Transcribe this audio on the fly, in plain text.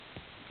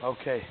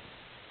Okay.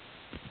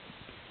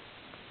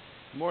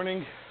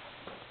 Morning.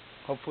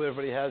 Hopefully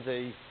everybody has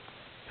a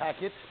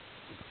packet.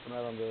 Come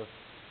out on the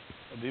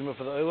Adima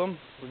for the Olam.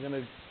 We're going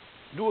to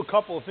do a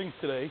couple of things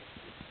today.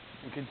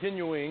 And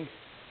continuing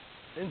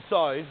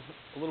inside,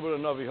 a little bit of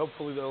Navi.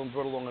 Hopefully the Olam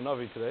brought along a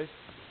Navi today.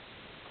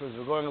 Because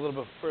we're going a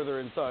little bit further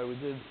inside.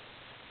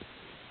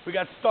 We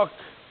got stuck.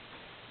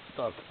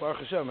 Baruch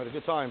Hashem, had a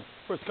good time.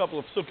 First couple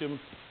of psukim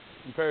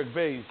in Perek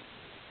Beis.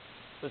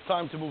 It's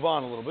time to move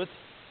on a little bit.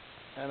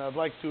 And I'd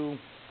like to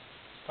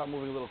start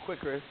moving a little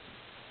quicker.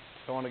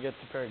 I want to get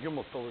to Perek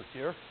Gimel still this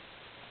year.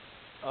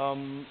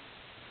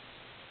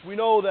 We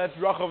know that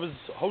Rachav is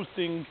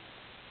hosting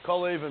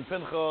Kalev and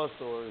Pinchas,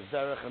 or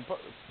Zerach and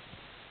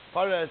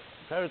Peretz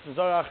and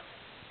Zarach.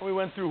 And we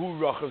went through who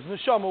Rachav's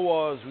neshama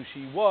was, who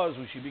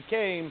she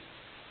became,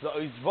 the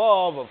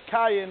Oizvav of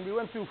Kayin. We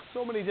went through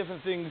so many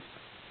different things.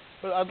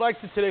 But I'd like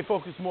to today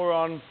focus more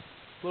on a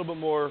little bit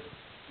more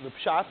the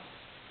Pshat.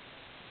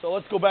 So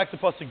let's go back to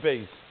Pasuk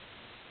Beis.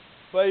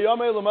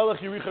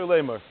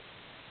 The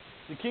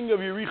king of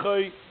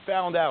Yericho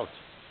found out.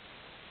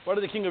 What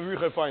did the king of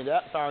Yericho find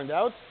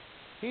out?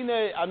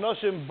 Hine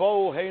anoshim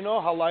bo heino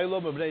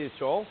halaylo mebnei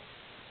Yisrael.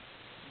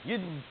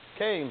 Yidden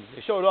came,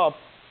 they showed up.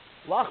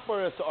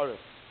 Lachbar es ha'aretz.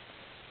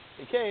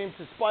 They came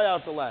to spy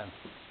out the land.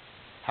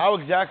 How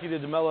exactly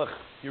did the Melech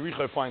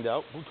Yericho find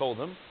out? Who told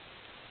him?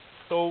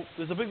 So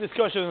there's a big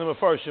discussion in the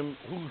Mefarshim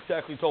who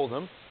exactly told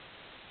him.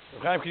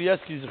 Chaim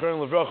Kanievsky, Zichron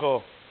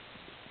Levracha,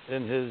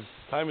 in his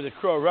Time of the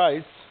Crow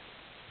writes,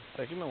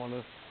 I want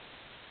to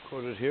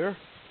quote it here.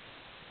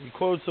 He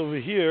quotes over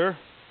here,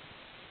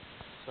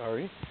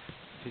 he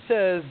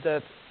says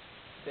that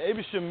the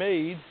Eibusha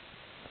made,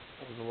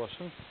 what was the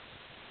Lashon?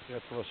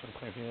 That's the Lashon,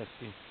 Chaim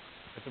Kanievsky. I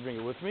have to bring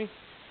it with me.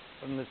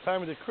 But in his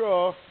Time of the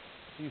Crow,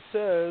 he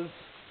says,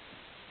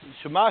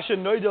 Shemasha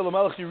noida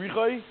l'melech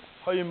Yerichai,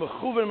 hayim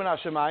mechuven min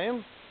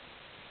hashemayim.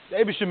 The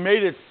Eibusha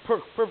made it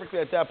perfectly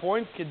at that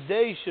point.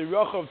 Kedei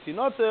sherachav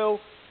tinatel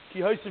ki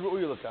ha'isiv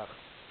ru'uy l'kach.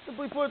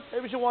 Simply put,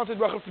 Eibusha wanted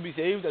Rachav to be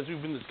saved, as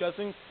we've been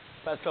discussing the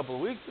past couple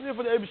of weeks, and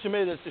therefore the Eibusha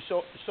made it to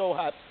so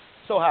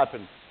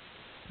happen.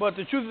 But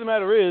the truth of the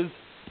matter is,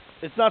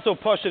 it's not so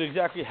pashut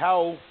exactly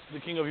how the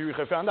king of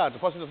Yericho found out. The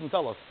pasuk doesn't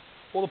tell us.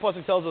 All the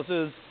pasuk tells us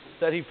is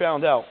that he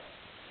found out.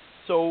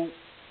 So,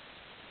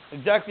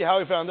 exactly how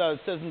he found out,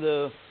 it says in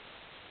the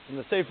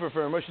Sefer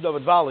for Moshe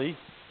David Valley,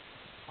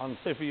 on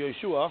Sefer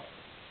Yeshua,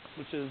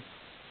 which is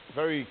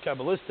very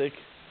Kabbalistic.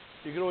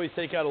 You can always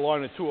take out a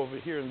line or two over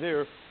here and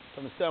there to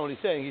understand what he's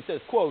saying. He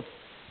says, quote,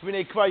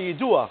 V'nei kvar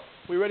yidua,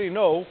 we already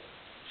know,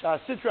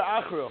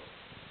 Sha'asitra achro,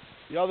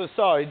 the other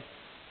side,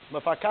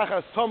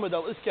 Mafakachas tomad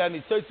al iskeh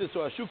nitzotzis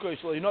or ashuka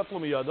shlo yinotlu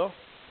miyado,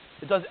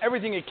 it does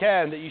everything it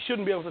can that you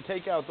shouldn't be able to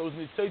take out those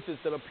nitzotzis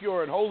that are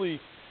pure and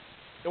holy.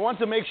 It wants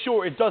to make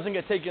sure it doesn't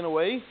get taken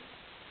away.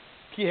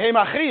 Ki heim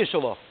achriya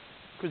shelo,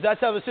 because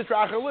that's how the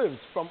Sitra Achra lives,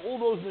 from all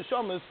those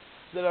neshamas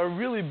that are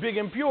really big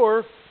and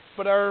pure,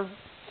 but are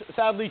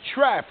sadly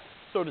trapped,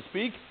 so to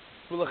speak.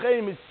 So the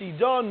Sitra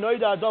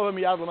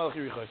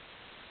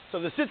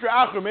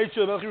Achra made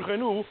sure that Melech Yericho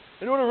knew,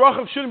 in order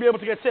Rachav shouldn't be able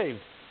to get saved.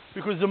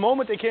 Because the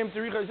moment they came to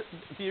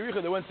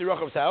Yericho, they went to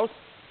Rachav's house,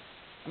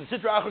 and the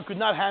Sitra Achra could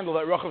not handle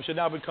that Rachav should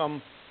now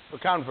become a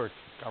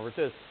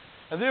convertist.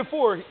 And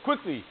therefore,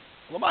 quickly,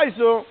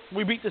 Lamaisa,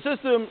 we beat the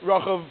system.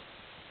 Rachav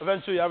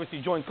eventually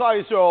obviously joined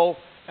Klal Yisrael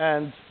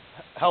and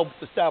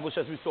helped establish,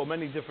 as we saw,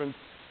 many different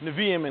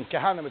Nevi'im and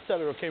Kahanim,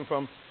 etc. came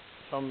from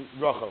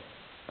Rachav.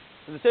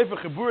 In the Sefer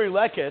Chiburi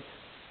Leket,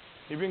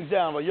 he brings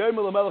down,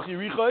 Vayomer l'melech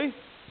Yericho,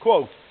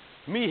 quote,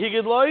 Mi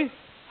higidloi,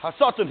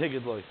 hasatan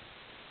higidloi.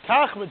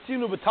 Kach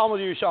metzinu b'talmud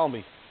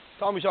Yerushalmi.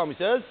 Talmud Yerushalmi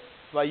says,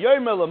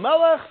 Vayomer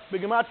l'melech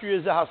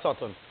b'gematria zeh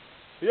hasatan.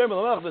 Vayomer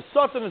l'melech, the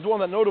Satan is the one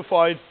that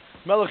notified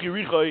Melech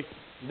Yericho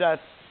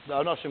that the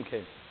Anoshim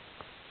came.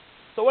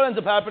 So what ends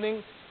up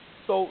happening?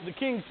 So the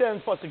king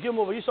sends Pasuk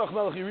Gimel, Vayishach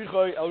Melech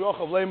Yericho el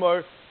Rachav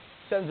Lemar,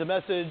 sends a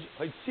message,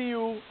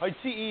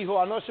 Haitzi'i hu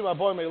Anoshim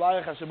aboy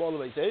me'layach asher bo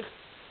lebeitech.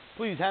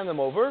 Please hand them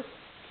over.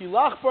 Ki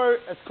lachbar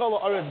es kol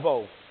ha'aretz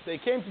bo. They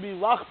came to be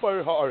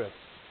lachbar ha'aretz.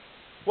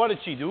 What did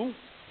she do?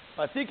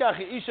 Vatikach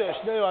isha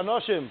shnei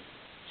ha'anoshim.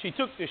 She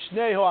took the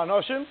shnei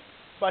ha'anoshim,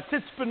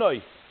 vatitz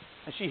benoi,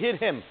 and she hid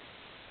him.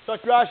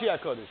 Such Rashi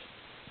HaKodesh.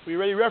 We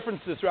already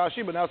referenced this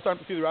Rashi, but now it's time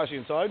to see the Rashi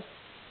inside.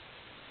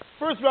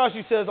 First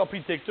Rashi says, Al Pi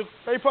Tiktuk,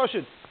 very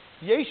pashut.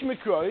 Yesh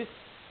mikrois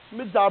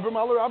midabrim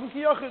al rabim ki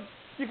yachid.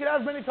 You can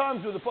have many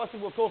times where the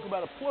pasuk will talk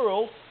about a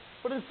plural,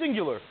 but in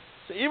singular.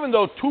 So even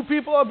though two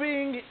people are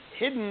being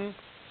hidden, it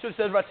should have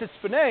said vatitz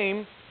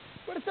b'neim,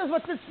 but it says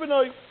vatitz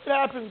b'noi. It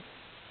happens.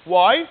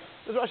 Why?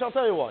 I'll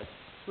tell you why.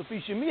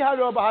 Because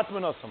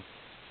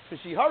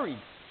she hurried.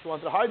 She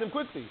wanted to hide them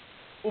quickly.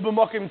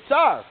 Ubemakim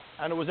tsar,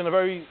 and it was in a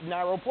very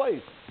narrow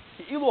place.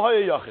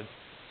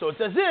 So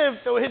it's as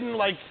if they were hidden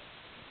like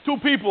two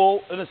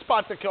people in a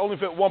spot that can only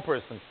fit one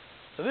person.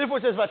 So therefore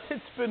it says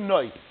vatitz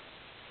b'noi.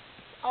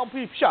 Al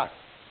pi pshat,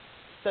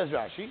 says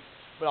Rashi,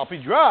 but al pi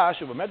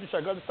drash, u'b'medrash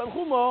Haggadah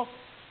Tanchuma,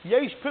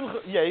 yesh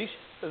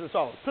says as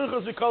follows: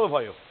 Pinchas v'Kalev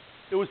hayu.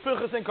 It was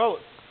Pinchas and Kalev.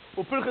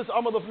 U'Pinchas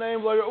amad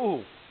lefneim lo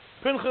ya'uhu.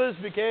 Pinchas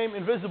became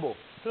invisible.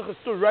 Pinchas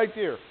stood right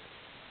there.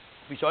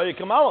 Bishaya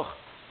Kamalach,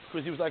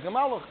 because he was like a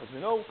malach, as we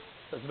know.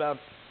 That's about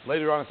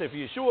later on in Sefer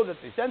Yeshua that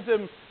they sent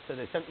him, that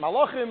they sent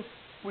malachim.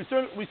 We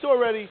saw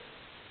already.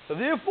 So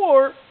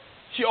therefore,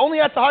 she only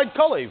had to hide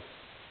Kalev.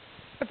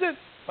 That's it.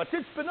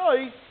 Vatitz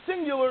Benoi,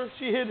 singular,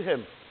 she hid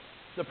him.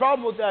 The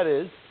problem with that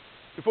is,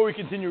 before we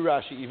continue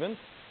Rashi even,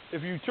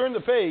 if you turn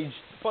the page,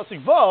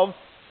 Pasuk Vav,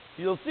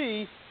 you'll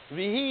see,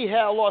 Vihi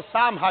ha'lo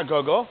sam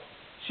hagaga,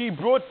 she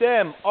brought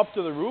them up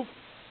to the roof,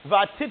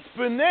 Vatitz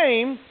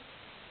Benaim,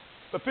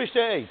 Bapishte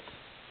Eitz.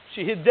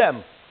 She hid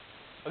them.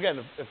 Again,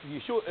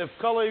 if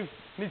Kalev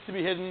needs to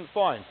be hidden,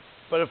 fine.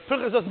 But if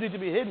Pinchas doesn't need to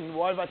be hidden,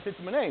 why Vatitz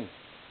Benaim?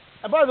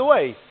 And by the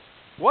way,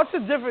 what's the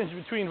difference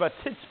between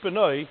Vatitz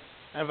Benoi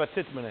and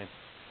Vatitz Benaim?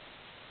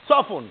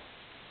 Safun,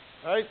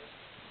 right?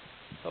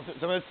 So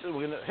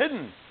we're going to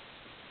hidden.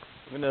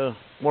 We're going to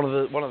one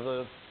of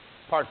the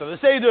parts of the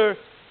Seder.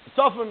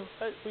 Safun,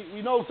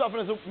 we know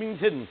Safun means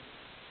hidden.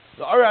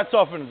 The Arat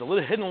Safun is a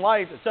little hidden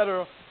light,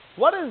 etc.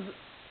 What does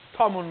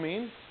Tamun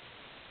mean?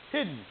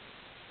 Hidden,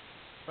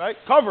 right?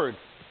 Covered.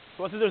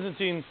 So what's the difference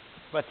between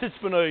Vatitz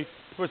Benoi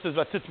versus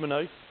Vatitz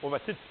Benoi, or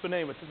Vatitz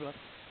Benaim, Vatitz Benoi?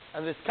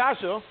 And this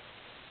kasha,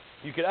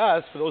 you could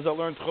ask, for those that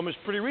learned Chumash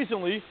pretty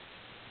recently,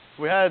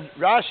 we had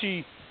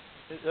Rashi,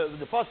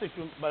 the pasuk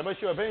by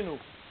Moshe Rabbeinu,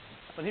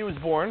 when he was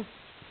born.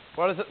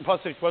 What does the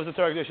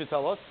Torah Kedusha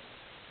tell us?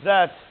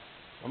 That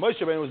when Moshe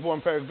Rabbeinu was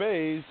born, Perek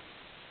Beis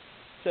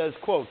says,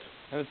 quote,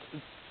 and it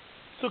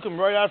took him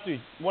right after,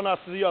 one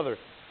after the other.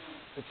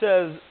 It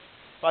says,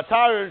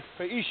 Vatar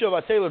fe'isha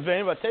v'atei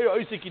levein, v'atei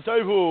oisik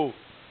yitoivu,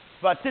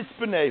 v'atitz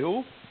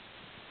b'nehu.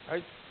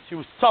 Right? She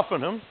was tough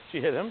on him, she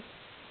hit him.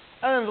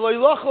 And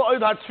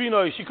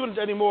she couldn't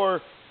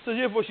anymore, so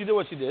therefore she did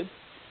what she did.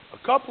 A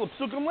couple of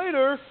psukim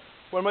later,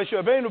 when Moshe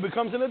Rabbeinu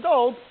becomes an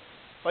adult,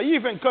 I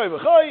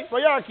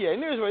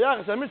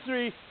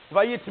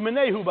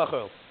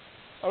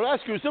will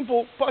ask you a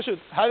simple pashut.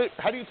 How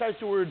do you attach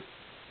the word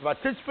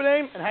vatitz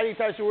b'neim and how do you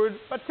attach the word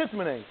vatitz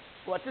b'neim?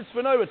 Vatitz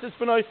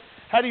b'noi.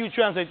 How do you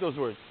translate those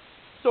words?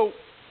 So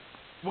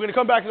we're going to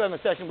come back to that in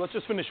a second. Let's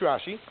just finish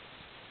Rashi.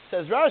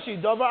 Says Rashi,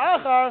 Dava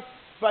achar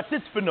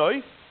vatitz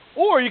b'noi.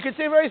 Or you could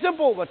say very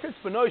simple, vatitz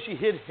b'noi, she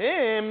hid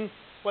him.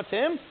 What's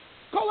him?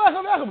 Kol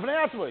echav echav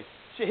b'nei atzmai.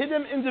 She hid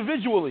him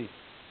individually.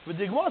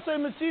 V'digmasay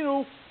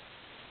metzinu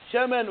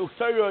shemen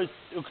ukteres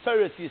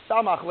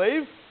yisamach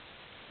leiv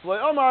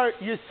v'omar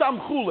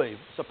yisamchu leiv.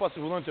 It's a pasuk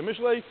we learned to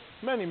Mishlei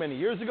many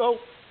years ago.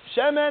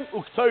 Shemen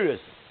ukteres.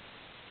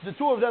 The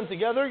two of them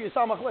together,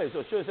 yisamach leiv. So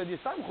it should have said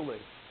yisamchu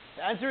leiv.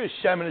 The answer is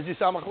shemen is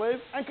yisamach leiv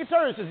and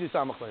keteres is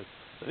yisamach leiv.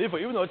 So therefore,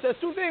 even though it says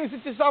two things,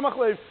 it's yisamach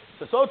leiv.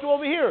 So too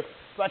over here.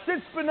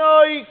 Vatitz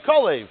b'noi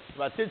kalev.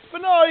 Vatitz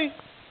b'noi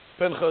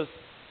Pinchas.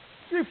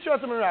 Three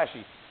pshatim and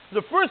Rashi.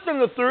 The first and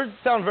the third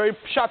sound very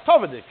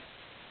pshatavadik.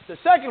 The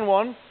second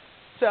one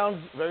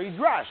sounds very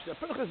drash. That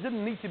Pinchas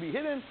didn't need to be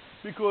hidden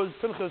because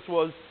Pinchas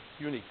was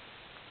unique.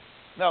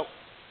 Now,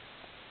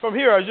 from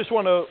here, the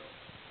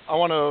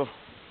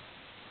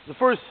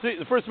first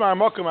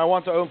Maramakim I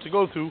want to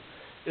go to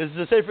is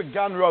the Sefer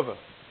Gan Rava.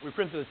 We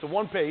printed it. It's a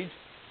one page.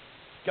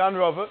 Gan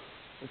Rava.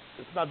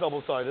 It's not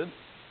double-sided.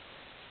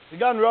 The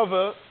Gan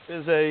Rava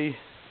is a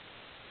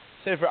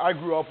Sefer I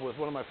grew up with,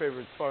 one of my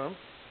favorite Sfarim.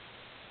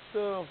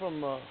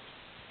 From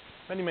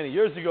many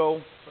years ago,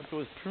 but there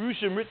was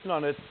Perushim written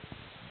on it.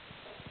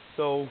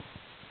 So,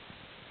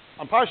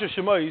 on Parsha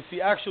Shemais, he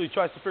actually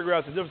tries to figure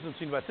out the difference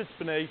between Vatitz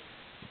B'nei,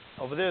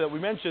 over there that we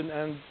mentioned,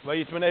 and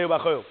Vayit B'nei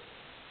B'achol.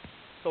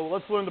 So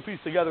let's learn the piece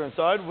together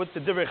inside with the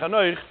Divrei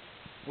Chanoich,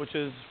 which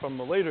is from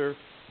a later,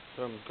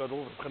 from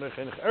Gadol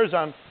Chanoich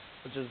Erzan,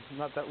 which is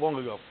not that long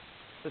ago.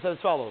 It says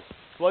as follows: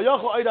 Lo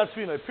yochel Eidat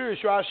Tzvina,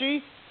 Pirish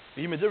Rashi,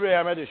 V'him Divrei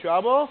Hamed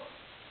Yishrabo,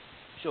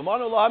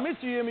 Shilmanu Lo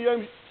HaMitzvah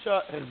Yom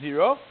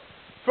Shehechziro.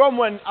 From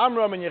when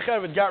Amram and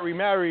Yocheved got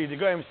remarried, the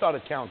Goyim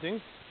started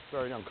counting.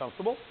 Very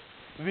uncomfortable.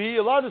 But she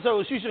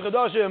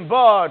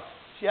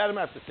had him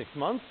after 6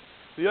 months.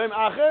 And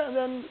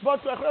then,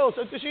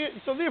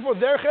 so therefore,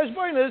 their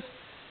cheshbon is,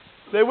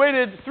 they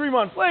waited 3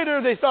 months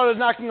later, they started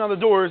knocking on the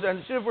doors,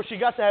 and therefore she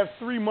got to have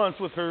 3 months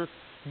with her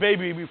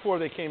baby before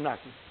they came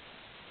knocking.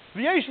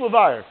 V'yesh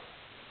levayer,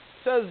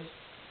 says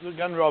the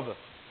Gan Rava,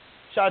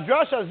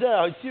 Shadrash hazeh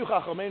ha'itziu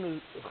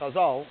chachamenu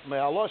chazal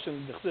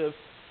me'aloshen d'chtiv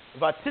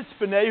vatitz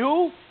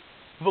b'nehu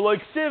v'lo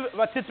ksiv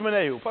vatitz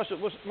b'nehu.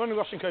 Learning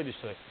Lashon Kodesh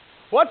today.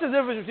 What's the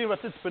difference between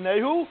vatitz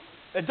b'nehu?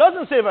 It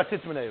doesn't say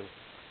vatitz b'nehu.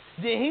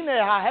 Dehine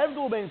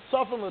ha'hevdul ben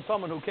tzafon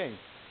l'taman who came.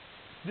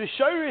 The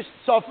shirish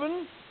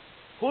tzafon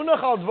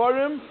hunach al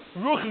dvarim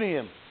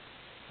ruchniim.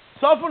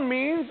 Tzafon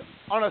means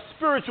on a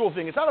spiritual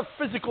thing. It's not a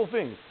physical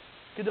thing.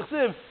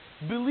 K'dechtiv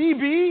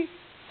b'libi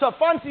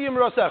tzafanti im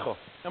rasecha.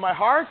 In my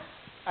heart,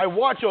 I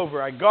watch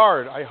over, I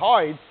guard, I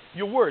hide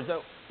your words.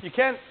 Now, you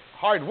can't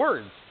hide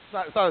words.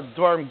 It's not a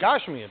dvarim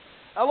gashmiyim.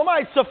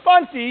 Elamai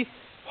tzafanti,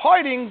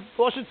 hiding,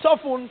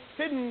 tzafun,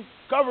 hidden,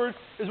 covered,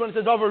 is when it's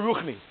a davar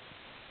ruchni.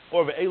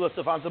 Or ve'ela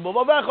tzafanta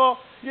b'vavecha,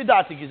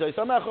 yedati gizay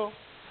samecha.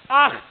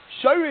 Ach,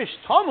 shirish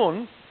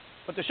tamun,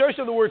 but the shirish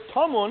of the word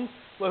tamun,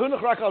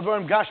 Lahunach rak al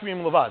dvarim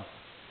gashmiyim levad.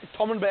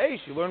 Tomen be'esh.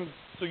 You learn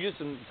sugis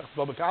and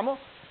Baba Kama.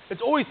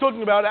 It's always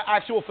talking about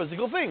actual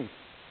physical things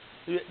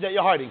that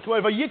you're hiding.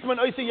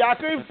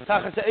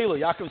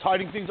 Yaakov's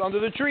hiding things under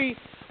the tree.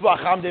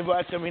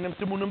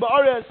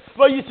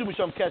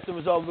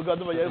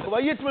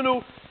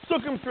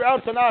 Sukkim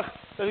throughout Tanakh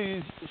that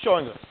he's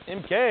showing us.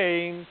 Im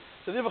Kain.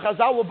 So if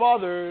Chazal were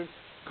bothered,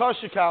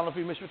 Kashikal, if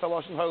he mishmit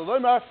haloshin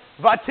ha'lomer,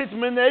 vatit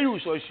meneu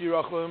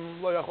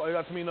shloishirachim lo yachol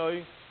irat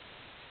minoi.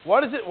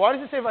 Why does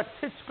it say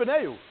vatit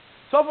meneu?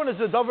 Someone is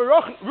a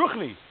davar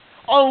ruchni,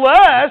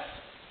 unless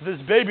this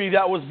baby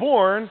that was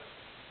born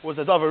was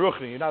a davar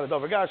ruchni, not a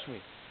davar gashmi.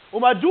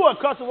 Umadua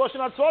kasav loshin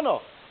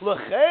atzvano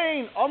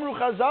lechein amru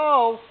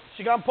Chazal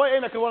shigam poy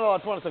ein hakavana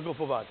l'atzvano saguf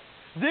avad.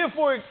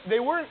 Therefore,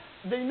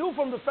 they knew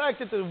from the fact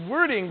that the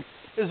wording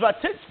is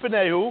vatit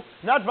pneu,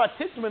 not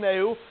vatit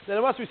meneu, that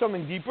it must be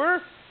something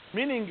deeper,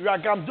 meaning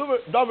ragam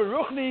davar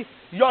ruchni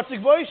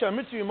yatzik boisha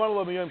mitzvah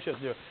yimanu b'yom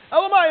shechzir.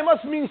 Elamai, it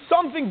must mean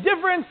something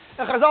different,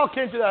 and Chazal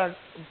came to that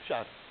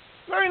pshat.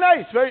 Very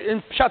nice, very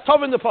in pshat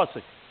tov in the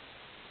pasuk.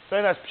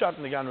 Very nice pshat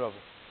in the Gan Rava.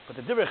 But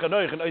the Divrei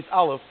Chanoich in Ois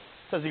Aleph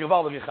says the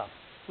Geval of Yicham.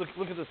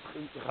 Look at this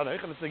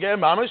Chanoich, and it's again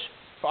mamish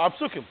for our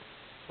psukim.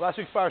 Last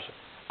week's parsha.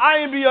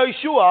 Ayin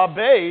b'Yoshua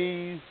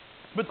beis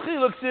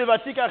b'tchil ksiv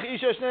atikach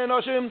isha shnei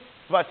enoshim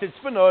vatit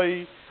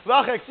spinoi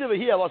v'achek ksiv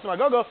hiya los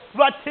magogo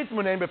vatit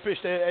munein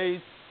b'pishtei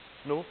eis.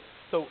 No.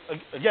 So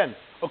again,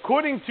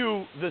 according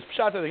to this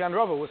pshat of the Gan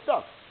Rava, was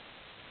tough.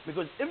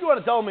 Because if you want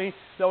to tell me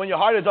that when you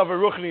hide a davar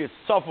ruchni it's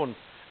tzafun,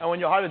 and when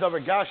you hide a davar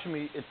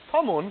gashmi it's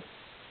tamun,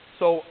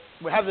 so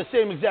we have the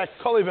same exact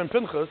Kalev and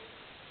Pinchas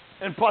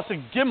in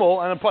pasuk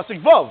Gimel and in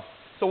pasuk Vav.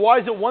 So why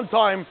is it one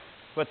time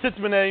vatit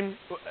munein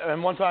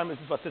and one time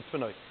it's vatit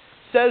spinoi?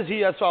 Says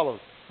he as follows: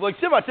 like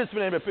ksiv vatit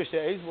munein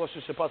b'pishtei eis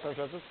v'losh shepas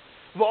ha'kasas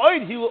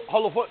v'oid he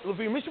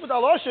l'fi mishpat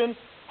aloshin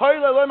hay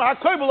le'lem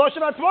ha'koy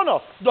b'loshin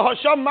atmona the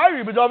hasham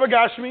mayri b'davar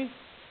gashmi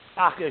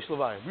ach yesh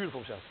levayim.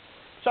 Beautiful shot.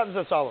 Shot is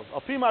as follows: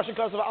 Al pi mashin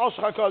kasav al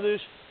shach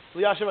hakadosh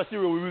liyashav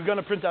asiru. We were going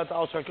to print out the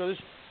al shach hakadosh,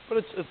 but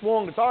it's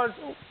long, it's hard.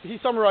 So he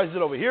summarizes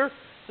it over here.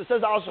 So it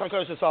says the al shach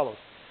hakadosh as follows: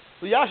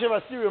 liyashav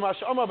asiru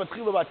mashama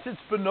b'tchila vatit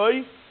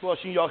spinoi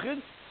b'loshin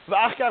yachid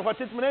v'ach kach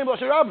vatit munein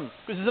b'loshin rabim.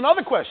 Because there's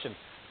another question.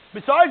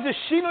 Besides the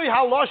shinui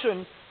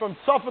haloshin from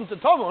tzafon to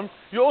tavon,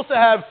 you also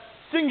have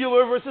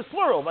singular versus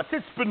plural.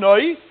 Vatit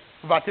spinoi,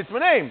 vatit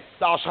munein.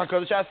 The al shach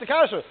hakadosh asks the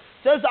kasha.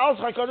 Says the al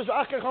shach hakadosh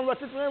v'ach kach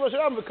vatit munein b'loshin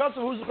rabim. Because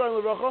of who's the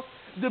l'vracha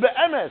the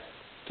be'emes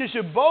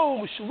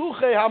kishebo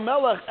shluchei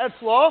hamelech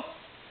etzla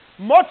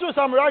matzos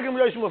hameragim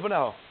yoshim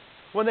lefaneho.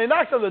 When they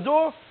knocked on the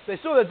door, they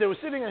saw that they were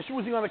sitting and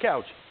schmoozing on the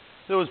couch.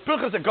 There was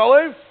Pinchas and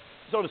Kalev,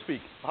 so to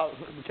speak. We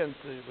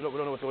don't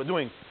know what they were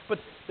doing. But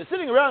they're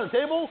sitting around the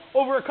table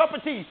over a cup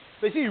of tea.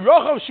 They see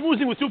Rachav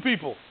schmoozing with two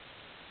people.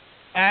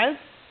 And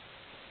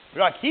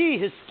Raki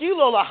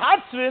hiskilo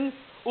lahatzvin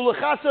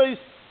ulachatzois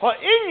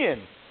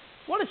ha'inyan.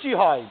 What did she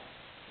hide?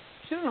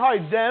 She didn't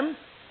hide them.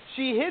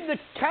 She hid the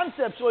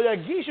concept.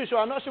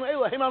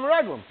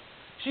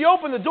 She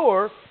opened the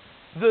door.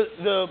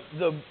 The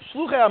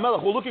Shluchei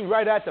HaMelech were looking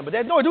right at them, but they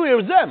had no idea it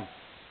was them.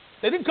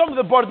 They didn't come to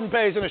the Barton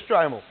Pays and a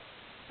Shtreimel.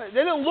 They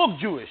didn't look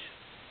Jewish.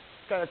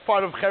 That's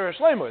part of Cheresh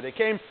Lemer. They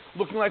came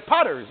looking like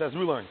potters, as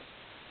we learned.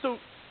 So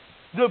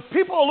the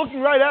people are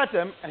looking right at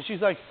them, and she's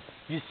like,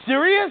 "You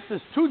serious?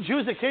 There's two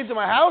Jews that came to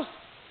my house?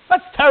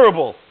 That's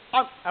terrible."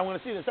 I'm going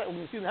to see this. We're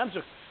going to see the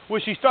Hemshech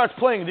where she starts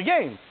playing the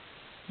game.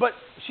 But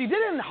she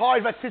didn't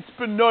hide Vatit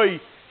Spinoi.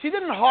 She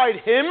didn't hide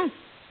him.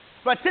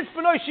 Vatit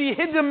Spinoi, she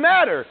hid the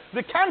matter,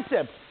 the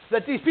concept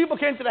that these people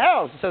came to the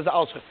house. It says the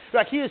Alshach.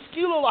 He is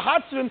kilo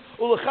lahatzvin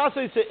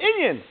ulachasei to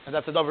inyan, and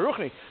that's a davar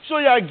ruchni. So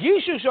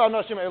yagishu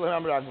sha'anoshim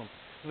elohim hameraglim.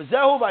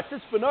 V'zehu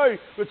Vatit Spinoi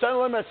return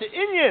lehem to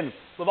inyan.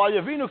 L'val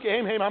yavinu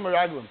kehem heim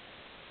hameraglim.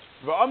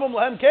 V'amam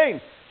lehem came.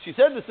 She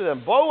said this to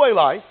them. Bo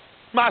elai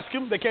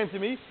maskim. They came to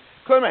me.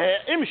 Im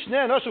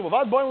shnei anoshim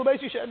levad boim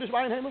lebeisi she'edish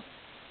vayin hema.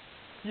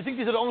 You think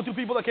these are the only two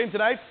people that came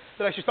tonight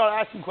that I should start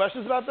asking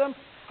questions about them?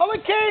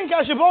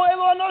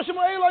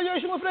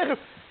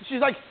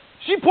 She's like,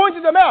 she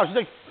pointed them out. She's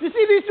like, you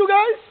see these two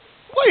guys?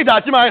 I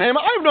have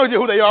no idea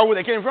who they are, where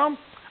they came from.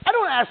 I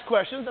don't ask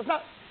questions. That's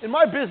not in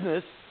my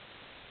business,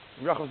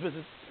 in Racham's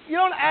business. You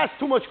don't ask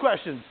too much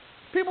questions.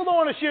 People don't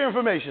want to share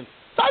information.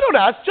 So I don't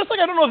ask, just like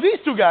I don't know these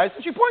two guys.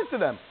 And she points to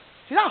them.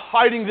 She's not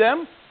hiding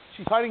them.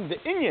 She's hiding the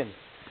Inyan.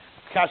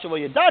 I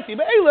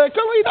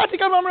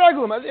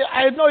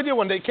had no idea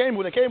when they came,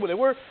 where they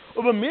were.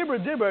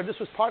 This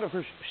was part of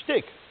her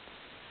shtick.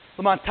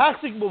 She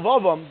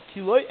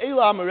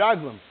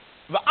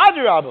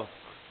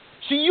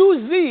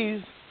used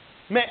these.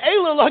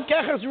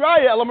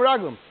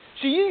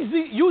 She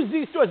used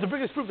these two as the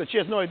biggest proof that she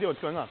has no idea what's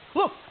going on.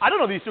 Look, I don't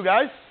know these two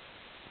guys.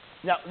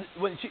 Now,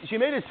 when she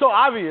made it so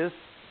obvious,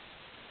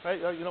 right?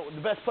 You know, the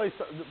best place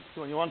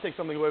when you want to take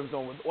something away from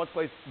someone, what's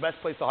the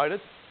best place to hide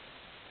it?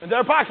 In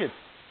their pockets.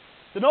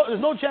 There's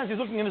no chance he's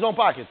looking in his own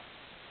pockets.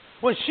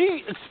 When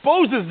she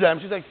exposes them,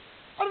 she's like,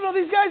 I don't know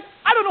these guys.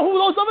 I don't know who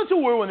those other two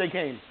were when they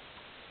came.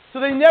 So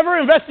they never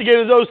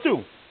investigated those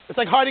two. It's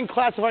like hiding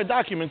classified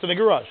documents in a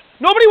garage.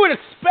 Nobody would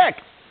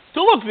expect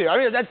to look there.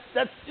 I mean, that's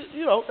that's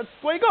the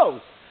way it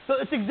goes. So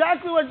it's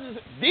exactly what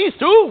these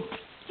two.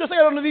 Just like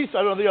I don't know these two,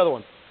 I don't know the other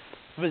one.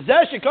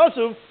 V'zeh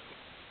shekasuv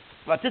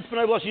v'atitz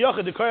b'nai b'lash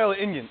yachid d'koyel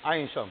inyan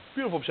ayin sham.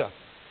 Beautiful pshat.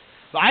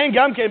 V'ayin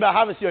gamkei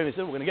b'ahavas yonasin.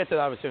 We're going to get to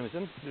the ahavas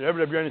yonasin. The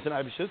Rebbe Yonasin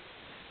Eibishit.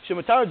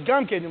 Shemataretz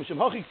gamkei nim shem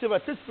hachi ksiv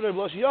v'atitz b'nai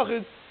b'lash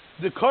yachid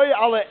d'koyel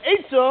ala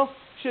eitza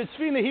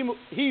shetzfina hi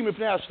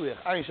mipnei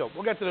hashliach ayin sham.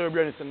 We'll get to the Rebbe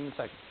Yonasin in a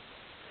second.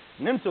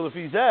 Nimtel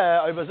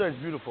lefizeh oivazeh. It's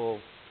beautiful.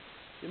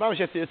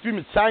 It's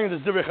been saying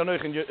this divrei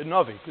chanoich in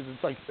Navi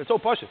because it's so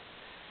posh.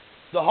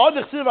 The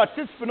hadich ksiv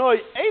v'atitz b'nai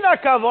eina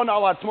kavon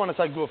ala atmon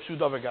asay guf shu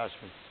davar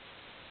gashmi.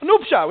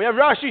 Nupsha. We have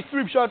Rashi's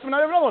 3 pshat, and I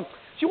have another one.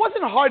 She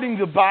wasn't hiding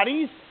the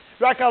bodies.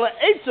 Rakala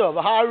eitza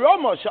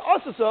v'ha'arama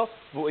she'asasa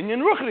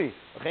v'inyan ruchri.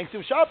 V'chein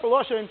ksiv sharper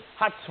loshen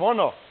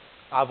hatzvona.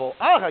 Avo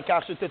acha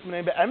kach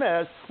she'titmenem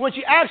be'emes. When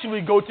she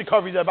actually goes to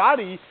cover the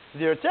body,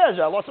 there it says,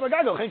 lots of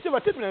magago. V'chein ksiv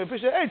v'titmenem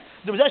v'pisha eitz.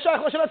 D'b'zeh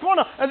shach loshen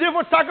hatzvona. And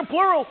therefore it's taka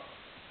plural.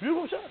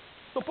 Beautiful pshat.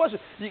 So posh.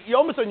 You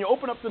almost, when you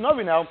open up the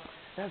Navi now,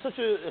 it has such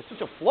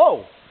a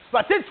flow.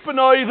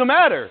 V'titzpenoi the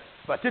matter.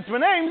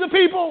 V'titmenem the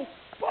people.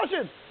 Posh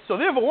it. So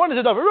therefore, one is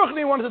a davar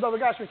ruchni, one is a davar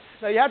gashmi.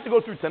 Now you have to go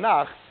through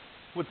Tanakh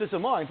with this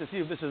in mind to see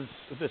if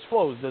this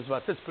flows. There's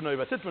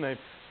v'titzpenoi,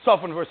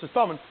 Tzafon versus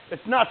Taman.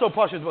 It's not so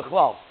pashut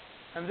b'chlal,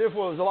 and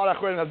therefore there's a lot of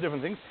achronim that have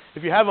different things.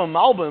 If you have a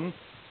malbim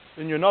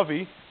in your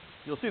Navi,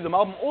 you'll see the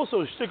malbim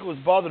also shtickle is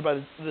bothered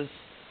by this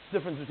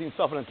difference between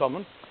Tzafon and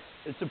Taman.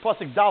 It's in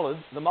pasuk Daled,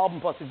 the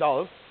malbim pasuk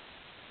Daled,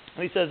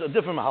 and he says a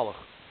different mahalach.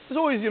 There's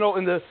always,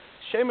 in the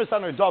Shemus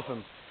Haner Dafim,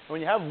 and when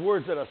you have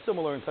words that are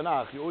similar in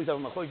Tanakh, you always have a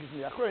machlokes in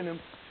the achronim.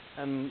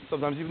 And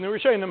sometimes even the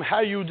Rishonim, how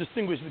you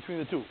distinguish between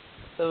the two.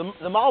 So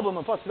the Malbim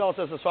and Pasuk Daled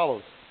says as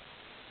follows: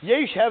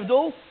 Yesh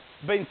hevdol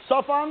bein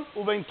tzafan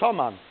ubein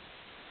taman.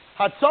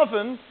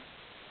 Hatzafan,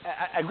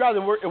 I'd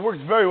rather it works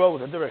very well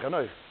with the Derech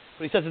Hanoich,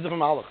 but he says a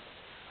different Malach.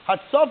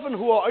 Hatzafan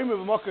hu ha'omer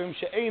b'makom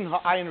she'ein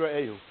ha'ayin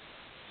re'ehu.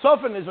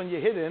 Tzafan is when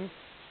you're hidden,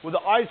 where the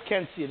eyes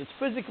can't see it. It's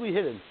physically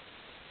hidden.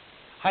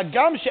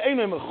 Hagam she'ein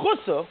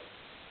mechusa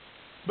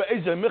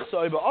be'ezeh michsa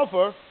oy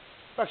ba'ofer,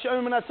 rak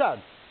she'ein min hatzad.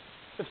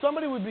 If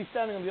somebody would be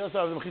standing on the other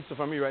side of the mechitza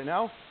from me right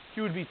now, he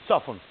would be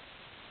tzafon.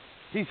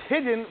 He's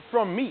hidden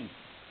from me.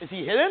 Is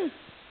he hidden?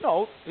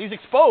 No, he's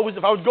exposed.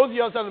 If I would go to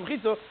the other side of the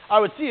mechitza, I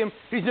would see him.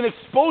 He's an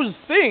exposed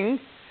thing.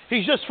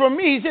 He's just from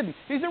me. He's hidden.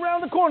 He's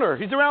around the corner.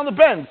 He's around the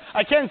bend.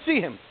 I can't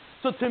see him.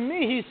 So to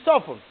me, he's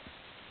tzafon.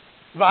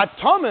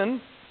 V'atamen,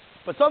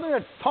 but something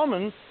that's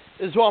tamen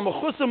is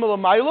wa'amechusa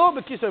milamaylo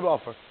b'kisei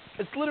b'ofer.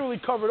 It's literally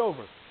covered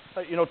over.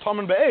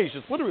 Tamen be'esh.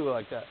 It's literally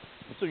like that.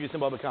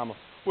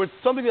 Where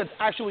it's something that's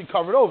actually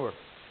covered over.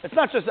 It's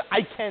not just that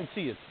I can't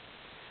see it.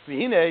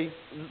 V'hinei,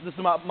 this is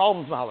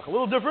Malbim's Mahalach. A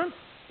little different,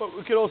 but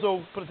we could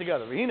also put it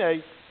together.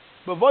 V'hinei,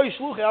 b'voy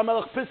shluchei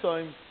ha'melech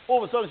pisoim.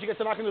 All of a sudden she gets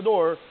a knock on the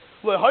door.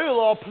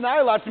 Le'hoyelo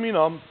p'nai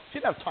latminam. She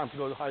didn't have time to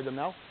go hide them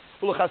now.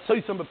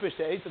 U'lechasoytzam b'pish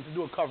te'etz, and to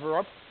do a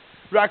cover-up.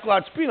 Rak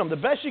latspinam. The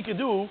best she could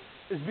do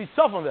is be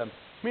tough on them.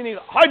 Meaning,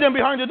 hide them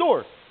behind the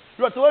door.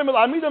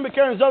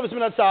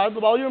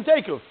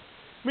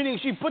 Meaning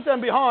she put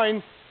them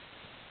behind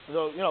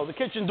the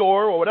kitchen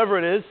door or whatever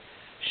it is.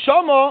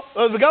 Shama,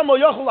 and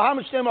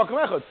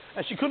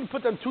she couldn't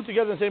put them two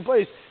together in the same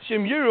place.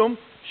 Shem Yirum,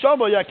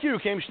 Shama Yakiru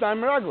came Shnaim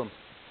Meraglim.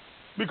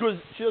 Because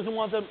she doesn't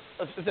want them,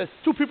 if there's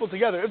two people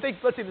together, if they,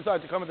 let's say,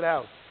 decide to come into the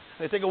house,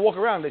 and they take a walk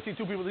around, they see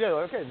two people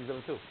together, okay, these are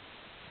the two.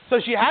 So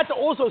she had to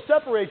also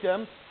separate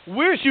them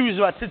where she was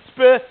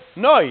Vatitzpe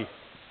Noi.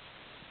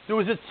 There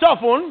was a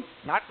tzafon,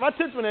 not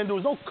Vatitzpe, and there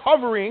was no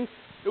covering.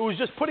 It was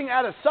just putting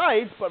out of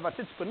sight, but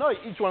Vatitzpe Noi,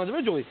 each one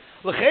individually.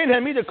 L'chein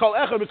hemida kol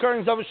echad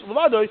b'kering zavish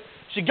levadoi,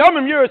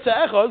 shegamim yirat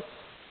echad,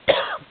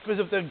 because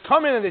if they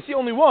come in and they see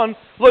only one,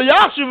 lo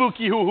yachshavu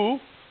kihuhu,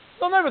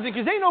 they'll never think,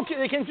 because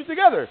they came two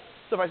together.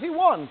 So if I see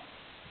one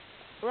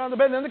around the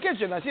bed in the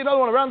kitchen, I see another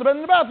one around the bed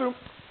in the bathroom,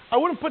 I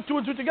wouldn't put two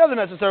and two together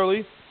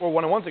necessarily, or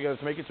one and one together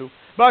to make it two.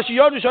 Or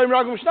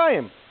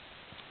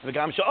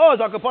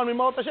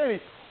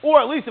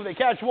at least if they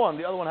catch one,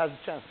 the other one has a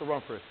chance to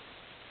run for it.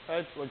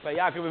 Right? Like by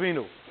Yaakov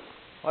Avinu.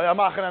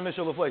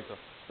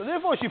 So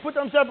therefore she put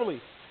them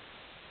separately.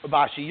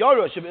 But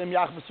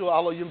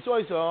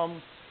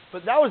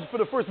that was for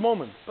the first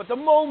moment. But the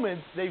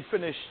moment they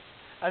finished,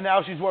 and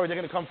now she's worried they're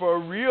going to come for a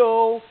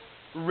real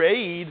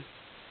raid,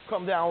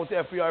 come down with the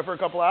FBI for a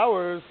couple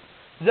hours,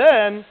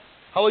 then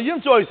they're for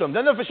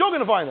sure going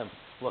to find them.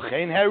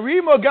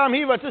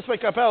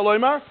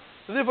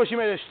 So therefore she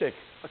made a shtick.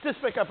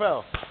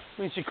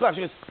 Means she clapped.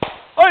 She goes,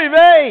 "Oy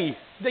vey!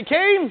 They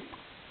came?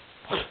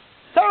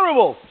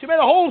 Terrible!" She made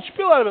a whole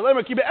spiel out of it.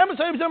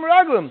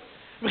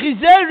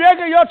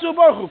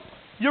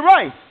 You're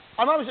right.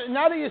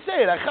 Now that you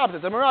say it, I chapped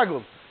it.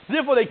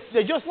 Therefore,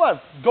 they just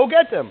left. Go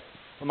get them.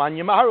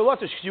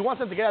 She wants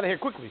them to get out of here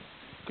quickly.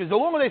 Because the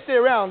longer they stay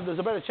around, there's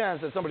a better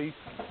chance that somebody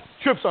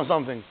trips on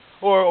something,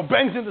 or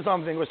bangs into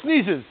something, or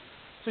sneezes.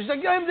 So she's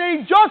like, yeah,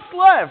 they just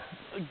left.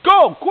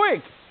 Go,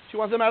 quick. She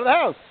wants them out of the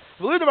house.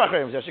 But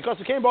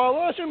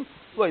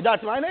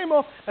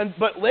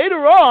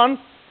later on,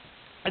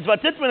 it's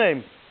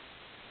Vatitmanim.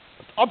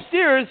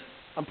 Upstairs,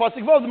 on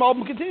Pasuk Vav, the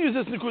Malbim continues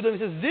this Nekuda, and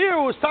he says, there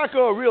was Taka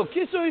a real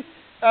Kisui,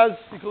 as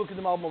you can look at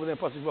the Malbim over there in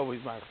Pasuk Vav,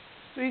 he's married.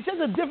 So he says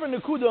a different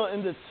Nekuda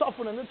in the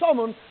Tzafun and the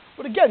Talmud,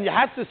 but again, you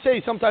have to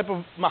say some type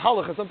of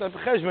Mahalach or some type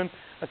of Cheshman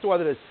as to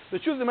what it is. The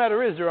truth of the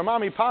matter is, the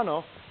Ramami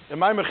Pano, in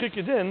my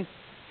Mechikidin,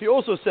 he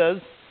also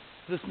says,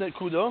 this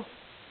Nekuda,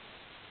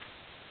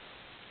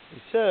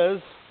 he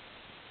says,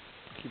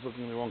 keep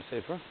looking in the wrong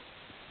sefer.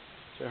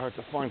 It's very hard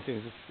to find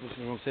things if you're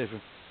looking in the wrong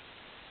sefer.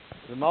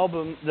 The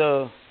Malbim,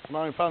 the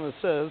Ramami Pano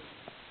says,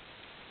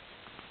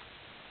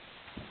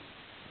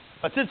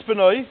 Atitz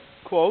Benoi,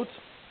 quote,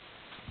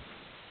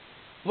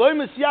 Loi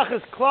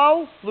Misyachas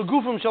Klal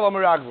Legufim Shalom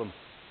Meraglim.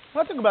 I'm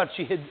not talking about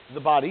she hid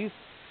the bodies.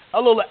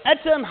 Elo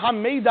le'etem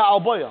hameida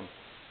al boyam.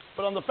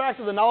 But on the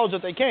fact of the knowledge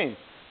that they came.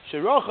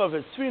 Sherochav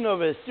etzvino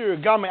v'estir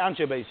game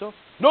anshe beiso.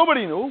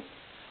 Nobody knew.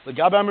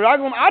 Legabe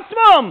Meraglim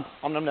atmam.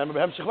 Amnam nemer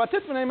behem shechvat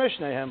titmanei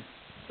meshnehem.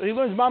 So he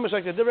learns mamish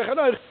like the Divrei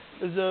Chanoich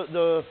is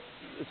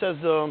it says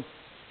the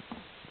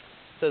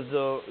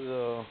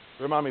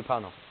Ramami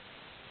Pano.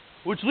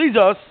 Which leads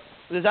us,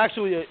 there's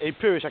actually a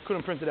pirish, I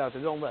couldn't print it out,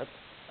 they don't let.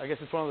 I guess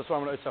it's one of the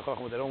Svarim Oitzach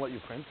Chacham where they don't let you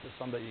print. There's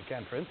some that you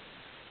can print.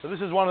 So this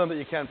is one of them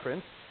that you can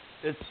print.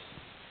 It's,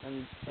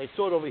 and I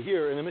saw it over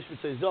here in the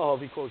Mishpat Zahav,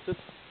 he quotes it.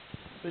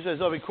 Mishpat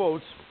Zahav, he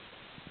quotes,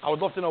 I would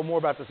love to know more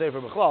about the Sefer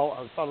B'chlal.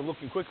 I started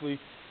looking quickly.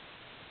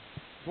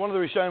 It's one of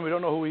the Rishonim, we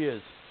don't know who he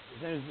is.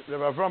 His name is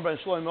Rabbi Avram ben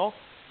Shlomo.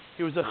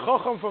 He was a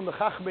Chacham from the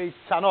Chachmei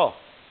Tzana.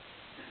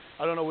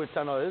 I don't know where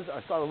Tzana is.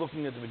 I started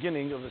looking at the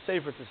beginning of the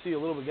Sefer to see a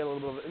little bit, get a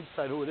little bit of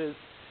insight who it is.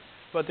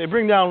 But they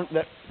bring down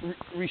that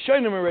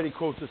Rishonim already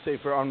quotes the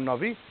Sefer on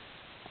Navi.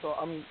 So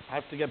I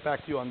have to get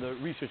back to you on the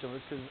research on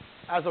this, because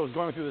as I was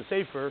going through the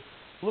Sefer,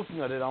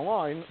 looking at it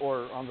online,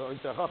 or on the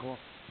Oitzach Chacham,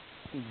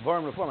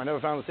 I never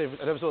found the Sefer,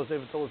 I never saw the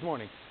Sefer until this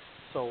morning.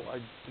 So I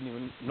didn't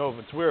even know of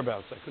its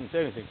whereabouts. I couldn't say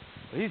anything.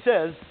 But he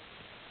says,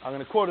 I'm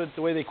going to quote it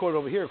the way they quote it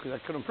over here, because I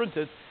couldn't print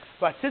it.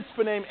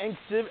 V'atitzpaneim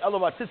enksiv elo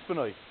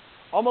v'atitzpanoi.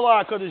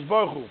 Amallah HaKadosh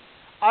Baruch Hu,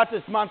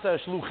 atis manta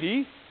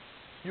shluchi,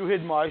 you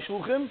hid my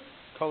shluchim,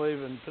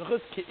 Kalev and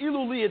Pinchas,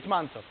 ke'ilu li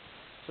itmanta.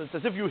 So it's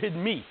as if you hid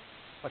me.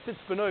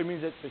 V'atitzpanoi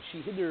means that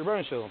she hid the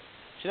Rebbeinu Shalom.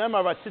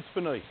 Shenamar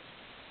v'atitzpanoi.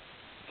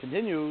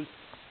 Continues,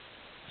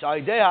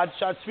 Sha'idei had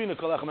shat tzvina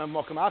kol echem hem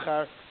mokem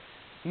achar,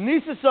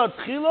 nisasa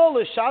tchilo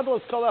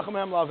l'shadlos kol echem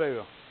hem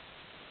la'avera.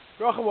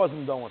 Rachel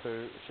wasn't done with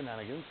her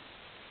shenanigans.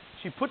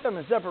 She put them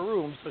in separate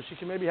rooms so she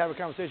can maybe have a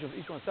conversation with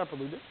each one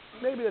separately.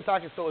 Maybe the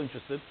talk is still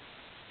interested.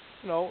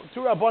 You know, two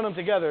rabbanim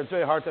together, it's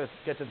very hard to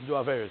get them to do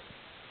averos.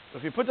 But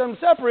if you put them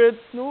separate,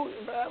 each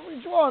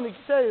one, you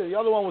can say the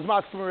other one was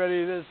maskim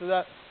already, this or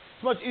that.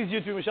 It's much easier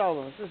to be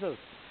mishalom. This is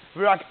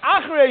v'rak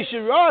achrei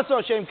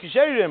shirasa shem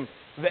kisherim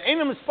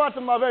ve'enam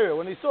spatam lavera.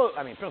 When he saw,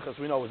 I mean, Pinchas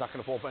we know was not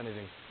going to fall for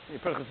anything.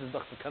 Pinchas is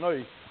Dr.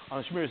 Kanoi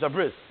on Shmiras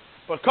Abris.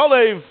 But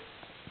Kalev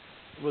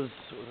was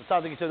a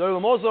tzaddik, he said,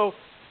 Olam also,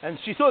 and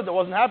she saw that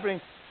wasn't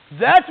happening.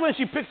 That's when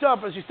she picks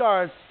up and she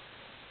starts,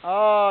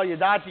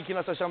 Yadati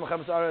Kinas Hashem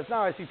L'Chem Sa'aretz.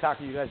 Now I see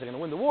Taki, you guys are going to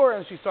win the war,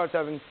 and she starts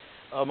having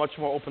a much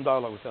more open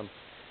dialogue with them.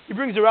 He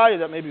brings a raya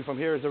that maybe from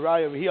here is a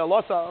raya, he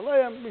alasa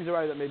aleim, brings a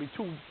raya that maybe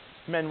two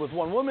men with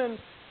one woman,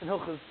 and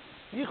Hilchas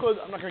Yichud.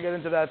 I'm not going to get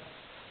into that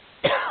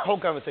whole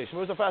conversation.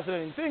 But it was a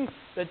fascinating thing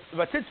that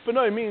Vatitz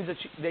Benoi means that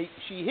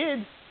she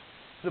hid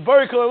the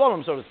Barik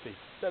Olamim, so to speak.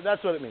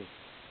 That's what it means.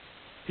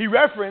 He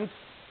referenced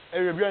a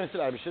Rabbi Yonasan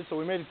Eibeshitz, so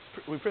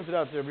we printed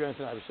out the Rabbi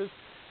Yonasan Eibeshitz.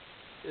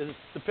 It's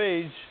the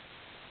page,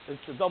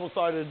 it's a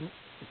double-sided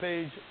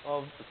page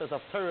of, it says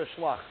Torah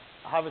Shlach,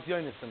 Ahavas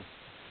Yonasan.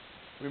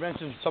 We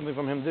mentioned something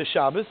from him this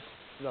Shabbos,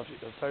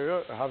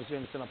 Torah, Ahavas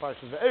Yonasan on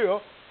Parashas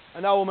Ve'ero,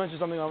 and now we'll mention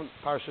something on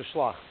Parashas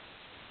Shlach.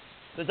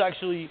 There's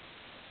actually,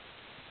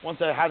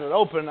 once I had it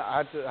open,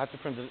 I had to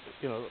print it,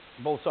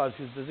 both sides,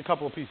 because there's a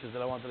couple of pieces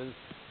that I wanted to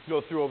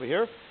go through over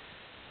here.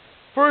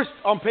 First,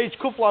 on page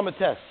Kuf Lamed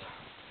Tes,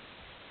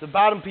 the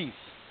bottom piece,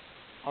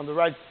 on the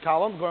right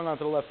column, going on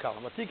to the left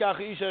column.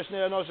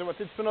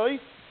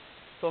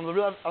 So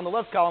on the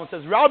left column it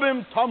says,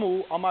 Rabim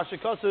Tamu Amar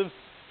Shekasiv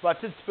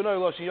Vatitz Benoi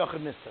Loshin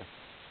Yochid Nister.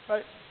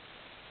 Right?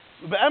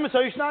 Be'emes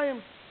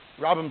HaYishnayim.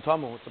 Rabim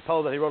Tamu. It's a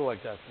Pella that he wrote it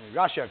like that.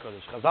 Rashi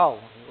HaKadosh, Chazal.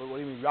 What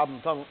do you mean,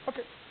 Rabim Tamu?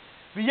 Okay.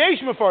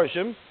 V'yesh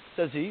Mefarshim,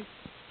 says he,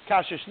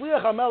 Kasher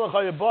Shliach HaMelech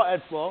HaYabah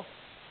Etzlo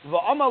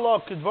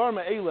V'amalav Kedvar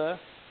Me'ele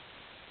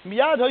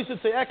Miyad Hoyset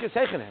Te'ekes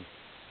Hechenem.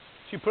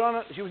 She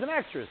was an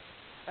actress.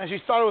 And she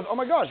started with, oh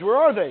my gosh, where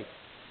are they?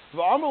 He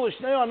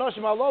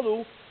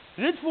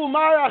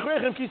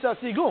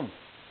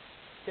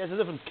has a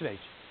different knech.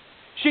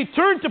 She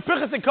turned to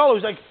Pinchas and Kalev.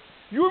 She's like,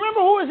 you remember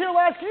who was here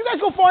last? Can you guys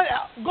go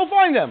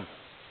find them?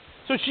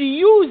 So she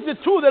used the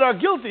two that are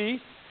guilty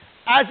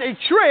as a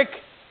trick,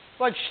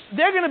 like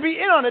they're going to be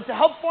in on it to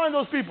help find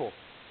those people.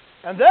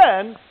 And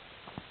then,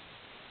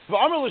 the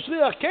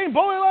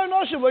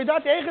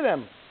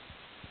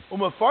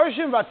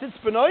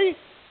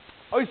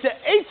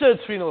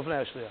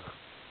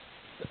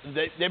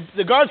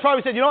guards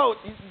probably said,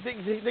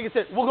 they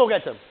said, we'll go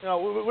get them.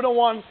 We don't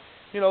want,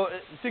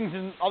 things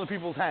in other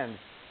people's hands.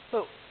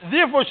 So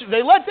therefore,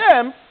 they let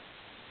them,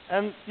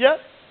 and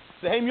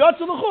V'hem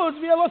yotzu l'chutz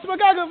v'yalotzu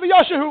b'gaga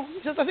v'yashahu.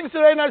 He says, I think it's a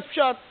very nice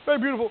pshat, very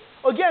beautiful.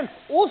 Again,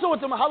 also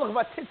with the mahalach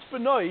v'atitz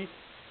b'noi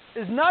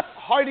is not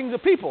hiding the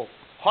people,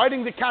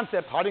 hiding the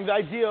concept, hiding the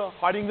idea,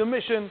 hiding the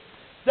mission.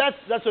 That's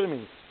what it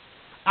means.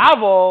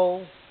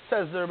 Avol,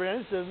 says the Rebbe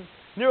Yonatan,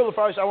 near the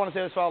Farish, I want to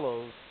say as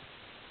follows.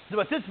 The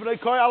v'atitz b'noi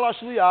koi ala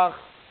shliach.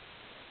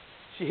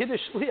 She hid a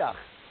shliach.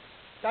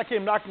 Guy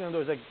came knocking on the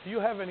door. He's like, do you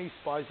have any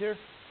spies here?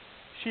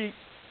 She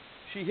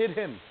hid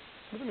him.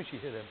 What do you mean she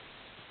hid him?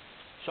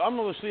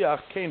 Sha'amnu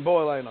l'shliach kein bo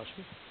elai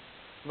nashmi.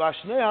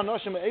 V'ashnei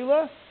hanoshim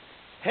eila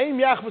heim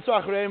yachbetzu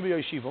achreihem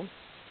v'yoshivim.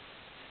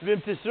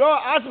 V'im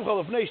tisra atzmcha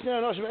l'fnei shnei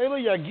hanoshim eila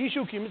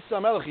yagishu ki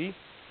mitzvah melechi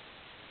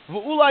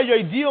v'ulai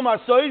yoidiu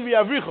ma'asoid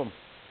v'yavrichum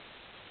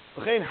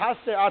v'chein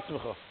haster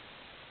atzmcha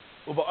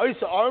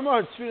u'ba'oisa arma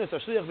ha'tzfinas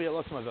ha'shliach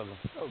v'yalotz ma'gagam.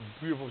 Oh,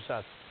 beautiful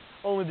shot.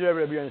 Only the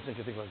Rebbe Yonatan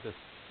can think like this.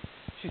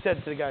 She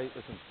said to the guy,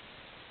 listen,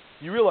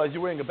 you realize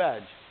you're wearing a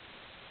badge.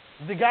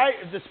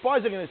 The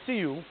spies are going to see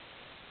you.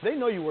 They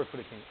know you work for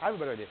the king. I have a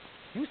better idea.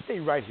 You stay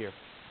right here.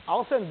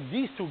 I'll send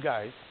these two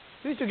guys.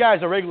 These two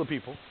guys are regular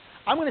people.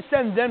 I'm going to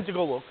send them to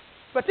go look.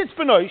 But it's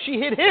Benoy. She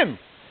hid him.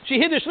 She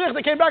hid the shlich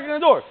that came back in the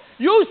door.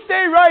 You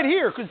stay right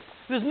here because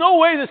there's no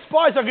way the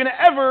spies are going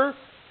to ever,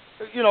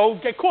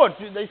 get caught.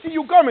 They see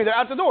you coming. They're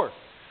at the door.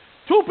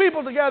 Two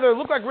people together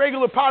look like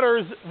regular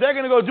potters. They're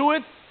going to go do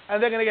it,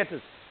 and they're going to get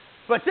this.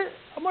 But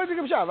I'm going to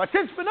give a shot. But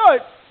Benoy,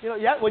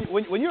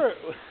 when you're,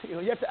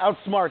 you have to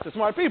outsmart the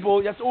smart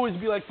people. You have to always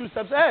be like 2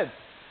 steps ahead.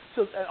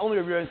 So only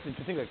Rabbi Yonatan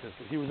could think like this.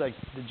 He was like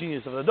the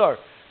genius of the door.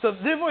 So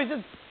therefore he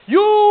says,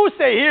 you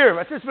stay here.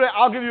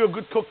 I'll give you a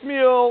good cooked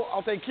meal.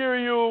 I'll take care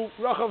of you.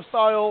 Rachav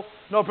style.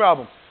 No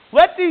problem.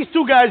 Let these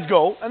two guys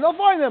go and they'll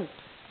find them.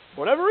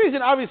 For whatever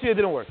reason, obviously it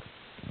didn't work.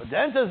 But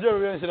then says Rabbi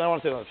Yonatan, I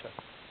want to say another shot.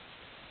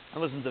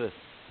 And listen to this.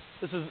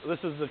 This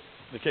is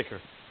the kicker.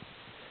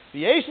 The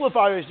Yesh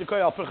Lefarish the Koy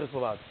al Pinchas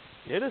Levad.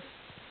 You hear this?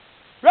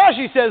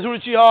 Rashi says, who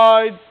did she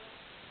hide?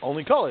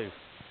 Only Kalev.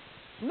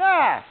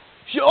 Nah.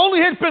 She only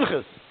hid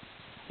Pinchas.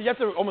 You have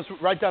to almost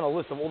write down a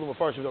list of all the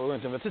Mefarshim that we're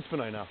learning. That's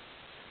Tzipnai now.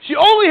 She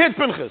only hid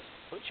Pinchas.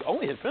 She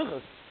only hid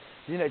Pinchas.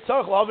 How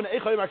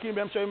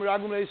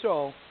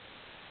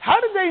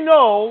did they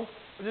know?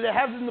 Did they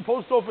have it in the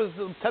post office,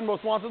 the 10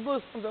 most wanted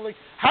list? Something like.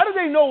 How did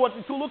they know what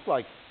the two looked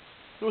like?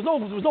 There was no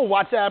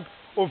WhatsApp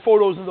or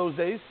photos in those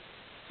days,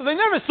 so they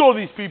never saw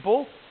these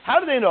people. How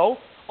did they know?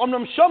 As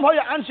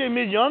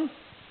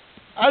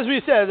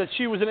we said, that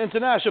she was an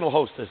international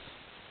hostess.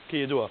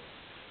 Kiyadua.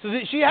 So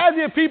she had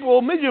their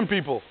people, Midian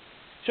people.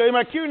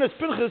 Not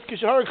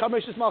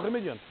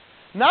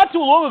too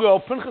long ago,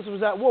 Pinchas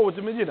was at war with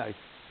the Midianites.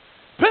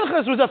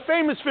 Pinchas was a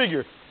famous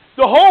figure.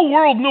 The whole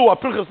world knew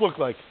what Pinchas looked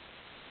like.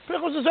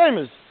 Pinchas was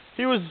famous.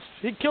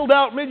 He killed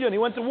out Midian. He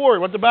went to war. He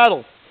went to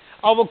battle.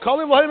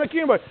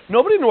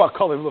 Nobody knew what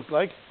Kalev looked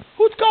like.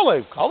 Who's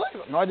Kalev?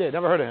 Kalev? No idea.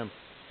 Never heard of him.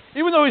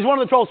 Even though he's one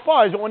of the 12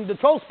 spies, but when the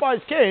 12 spies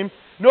came,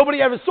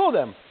 nobody ever saw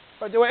them.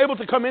 Right? They were able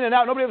to come in and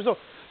out. Nobody ever saw.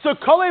 So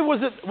Kalev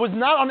was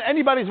not on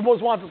anybody's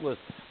most wanted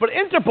list. But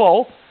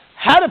Interpol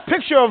had a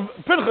picture of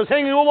Pinchas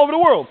hanging all over the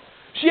world.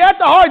 She had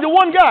to hide the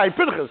one guy,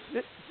 Pinchas.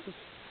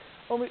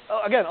 Only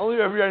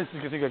Rabbi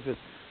Yonatan can think like this.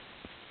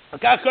 I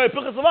read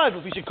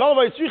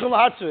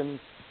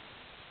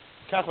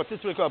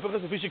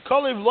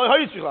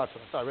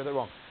that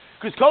wrong.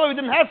 Because Kalev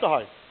didn't have to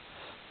hide.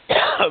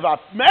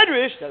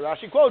 Medrash, that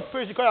Rashi quotes,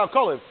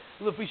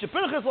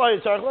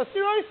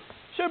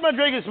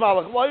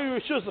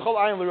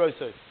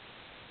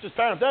 just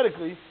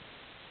parenthetically,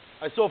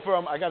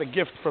 I got a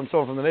gift from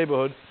someone from the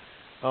neighborhood.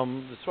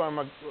 The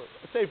Svarim,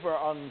 Sefer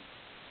on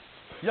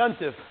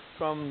Yantif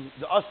from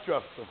the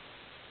Ostrov.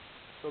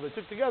 So they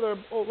took together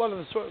a lot of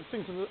the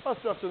things from the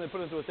Ostrov and they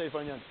put it into a Sefer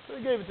on Yantif. So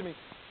he gave it to me.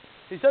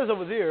 He says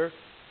over there, it's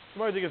a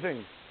very big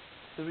thing.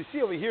 So we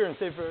see over here in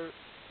Sefer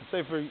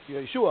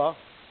Yeshua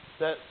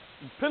that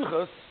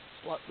Pinchas,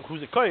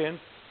 who's a Kohen,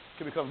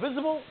 can become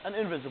visible and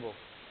invisible.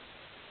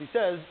 He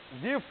says,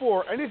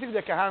 therefore, anything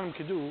that Kahanim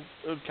can do,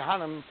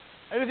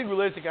 anything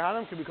related to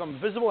Kahanim can become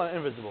visible and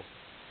invisible.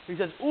 He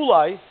says,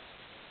 Ulai,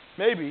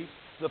 maybe,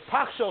 the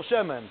Pach Shel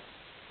Shemen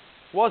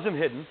wasn't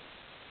hidden.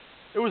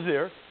 It was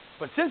there.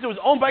 But since it was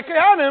owned by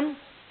Kahanim,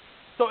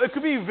 so it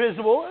could be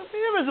visible and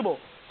be invisible.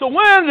 So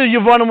when the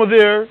Yevanim were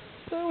there,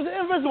 so it was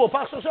invisible,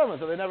 Pach Shel Shemen,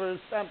 so they never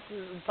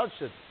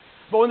touched it.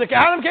 But when the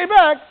Kahanim came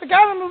back, the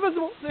Kahanim were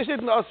visible. They stayed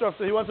in the Ostrov,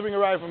 so he wants to bring a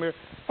ride from here.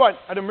 Fine,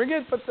 I didn't bring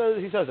it, but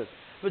he says it.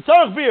 The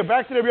Tzarech Bir,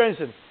 back to the Rebbe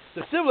Yonatan.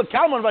 The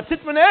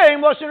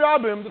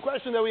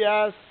question that we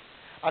asked,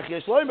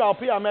 Moshe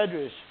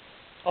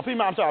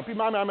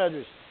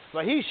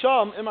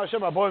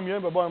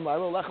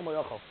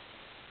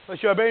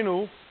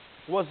Rabbeinu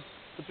was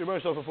with the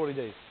Rebbeinu for 40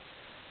 days.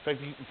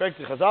 In fact,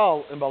 the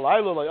Chazal,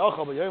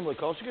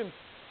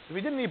 if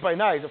he didn't eat by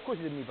night, of course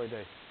he didn't eat by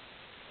day.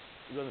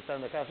 You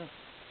understand that, Kashan?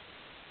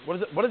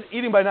 What does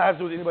eating by night have to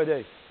do with eating by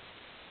day?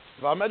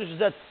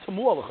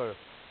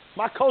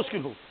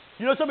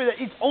 You know somebody that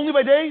eats only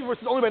by day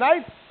versus only by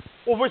night?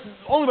 Or versus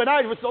only by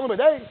night versus only by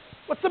day?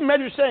 What's the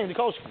Medrash saying, the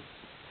Kolshkin?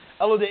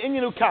 Elo de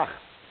inyanu kach.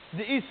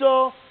 The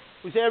Isa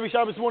We say every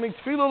Shabbos morning,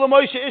 Tfilu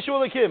l'Moshe Ishu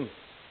Elikim.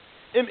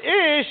 Im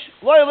Ish,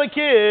 lo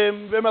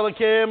Elikim, v'im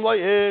Elikim, lo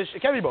Ish.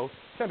 It can't be both.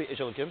 It can't be Ish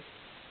Elikim.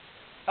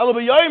 Elo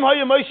b'yoyim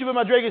haya Moshe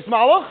v'madreges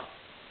Malach,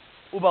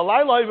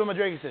 u'balayla haya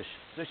v'madreges Ish.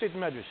 They say the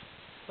Medrash.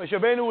 Moshe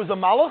Rabbeinu was a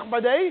Malach by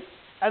day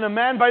and a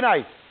man by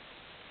night.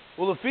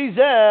 U'lefi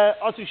zeh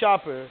atu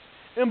shaper.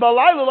 Im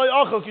balayla lo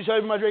yachol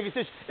kishay v'madreges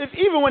Ish. If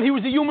even when he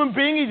was a human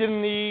being, he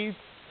didn't need.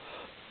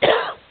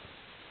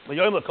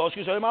 B'yoyim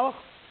l'kolshkin shay Malach.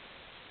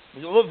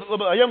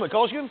 B'yoyim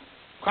l'kolshkin.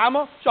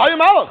 Chama shay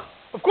Malach.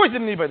 Of course, he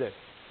didn't need by day.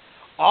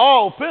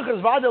 Oh,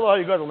 Pinchas v'adeh lo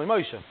haya gadol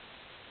Moshe.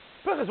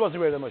 Pinchas wasn't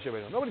greater than Moshe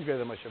Rabbeinu. Nobody's greater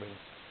than Moshe Rabbeinu.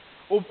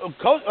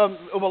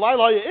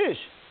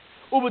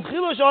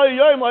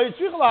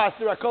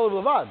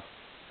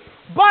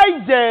 By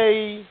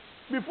day,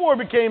 before it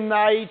became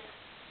night,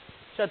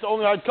 she had to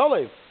only hide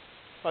Kalev.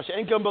 But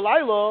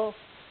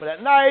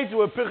at night,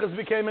 where Pinchas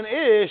became an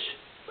Ish,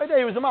 by day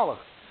he was a Malach.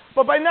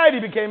 But by night he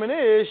became an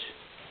Ish,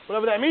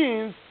 whatever that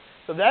means.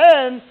 So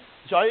then,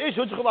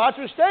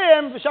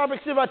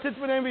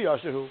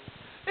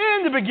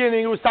 in the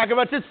beginning it was talking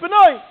about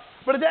Titzbenoi,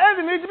 but at the end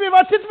it needs to be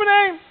about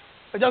Titzbenoi.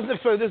 It doesn't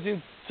explain this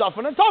in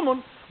Safan and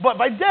Talmud, but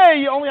by day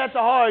you only have to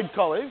hide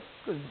Kalev,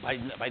 because by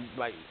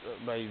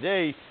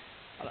day,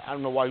 I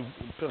don't know why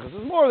Pinchas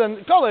is more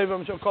than Kalev.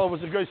 I'm sure Kalev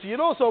was a great seed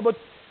also, but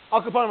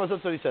Al Kapanim,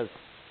 that's what he says.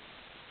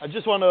 I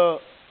just want to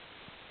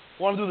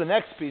do the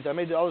next piece. I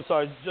made the other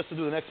side just to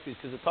do the next piece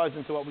because it ties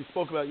into what we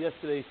spoke about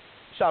yesterday,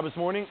 Shabbos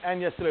morning,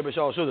 and yesterday by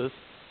Shalosh Shudas.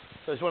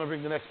 So I just want to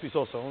bring the next piece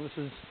also, and this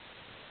is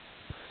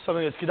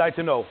something that's kedai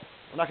to know.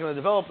 We're not going to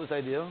develop this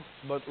idea,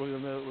 but we're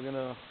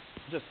gonna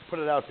just put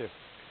it out there.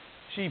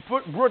 She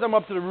brought them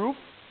up to the roof.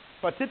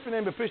 Why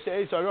Bepishte 8?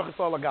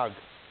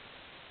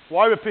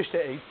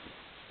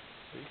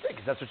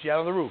 Because that's what she had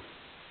on the roof.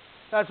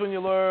 That's when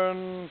you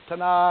learn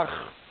Tanakh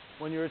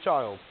when you're a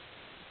child.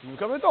 When you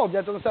become an adult, you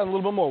have to understand a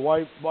little bit more.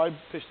 Why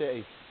Pishte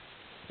 8?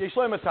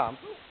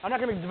 I'm not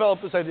going to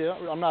develop this idea.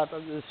 I'm not.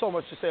 There's so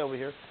much to say over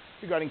here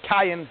regarding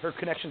Kayin, her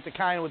connection to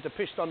Kayin with the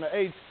Pishte on the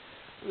 8.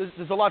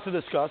 There's a lot to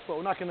discuss, but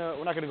we're not going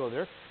to go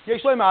there.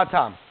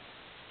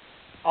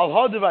 Al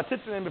Hadav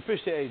Atitzanim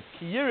Bepishte 8.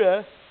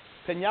 Kiyira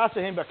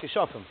Penyasahim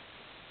Bakishafim.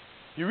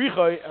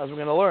 Yericho, as we're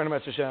going to learn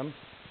about Hashem,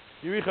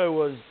 Yericho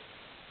was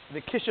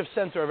the Kishiv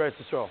center of Eretz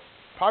Yisrael.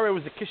 Pare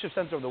was the Kishiv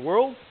center of the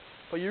world,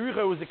 but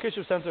Yericho was the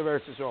Kishiv center of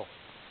Eretz Yisrael.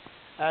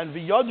 And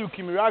V'yadu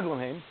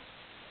Kimiraglamheim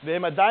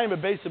V'hem Adayim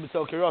Bebeisa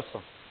B'tel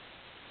Kirasa.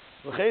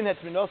 V'chein Het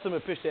Minosam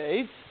Bepishte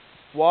 8.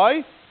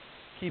 Why?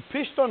 Ki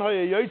Pishton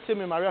Hoya Yotzim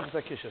Imarechas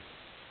HaKishiv.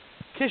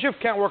 Kishiv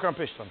can't work on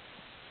Pishton.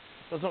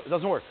 It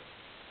doesn't work.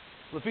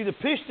 Lefi the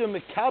Pishtim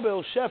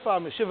Mekabel Shefa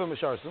Meshiva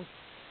Mesharsim.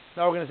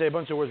 Now we're going to say a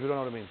bunch of words we don't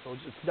know what it means. So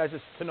it's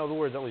just to know the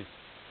words at least.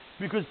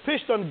 Because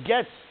Pishton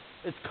gets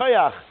its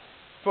koyach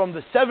from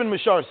the 7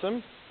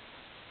 Mesharsim.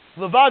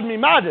 Levad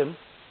Mimadim.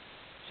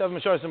 7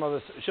 Mesharsim are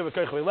the Shiva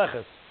Koyach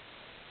V'Leches.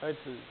 Right?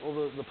 So all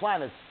the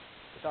planets,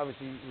 which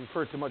obviously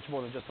refer to much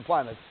more than just the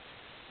planets.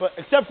 But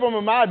except for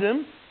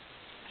Mimadim,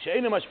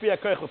 She'ena Mashpia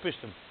Koyach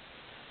L'Pishtim.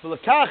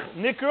 V'Lekach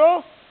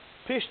Nikro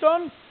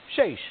Pishton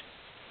Sheish.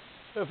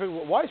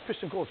 Why is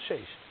Pishton called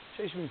Sheish?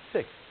 Sheish means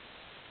 6.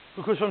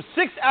 Because from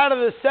 6 out of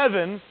the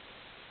 7,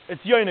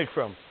 it's Yonik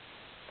from.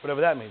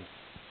 Whatever that means.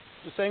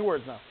 Just saying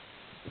words now.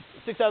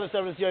 6 out of the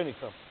 7, it's Yonik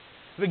from.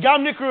 The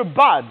Gam Nikra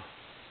Bad.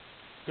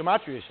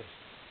 Gematria Sheish.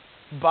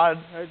 Bad,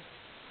 right?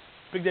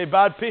 Big day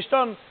Bad,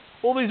 Pishton.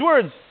 All these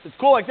words. It's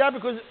called like that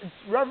because it's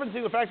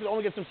referencing the fact that it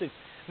only gets from 6.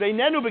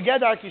 Ve'nenu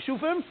begeda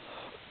kishufim.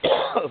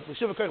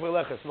 V'shiva koich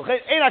v'leches.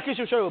 V'chein ein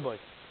akishuv shoyel boy.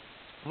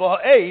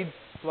 V'ha'eid.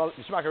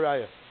 V'shmak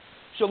haraya.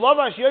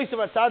 Shalavash Yosef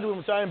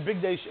Atadu Mitzrayim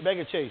Big Day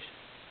Beged Sheish.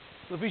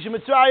 Lefi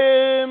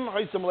Mitzrayim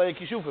Hayitzam Leik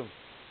Kishufim.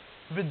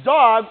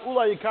 V'dag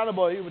Ula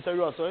Yikanaboy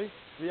V'Tayrasoi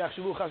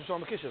V'Yachshavu Chas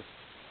V'Shalom Kishuv.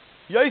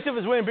 Yosef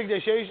is wearing Big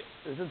Day Sheish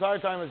his entire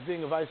time as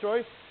being a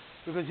viceroy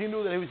because he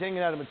knew that he was hanging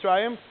out of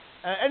Mitzrayim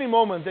and at any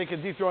moment they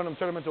could dethrone him,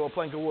 turn him into a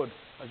plank of wood,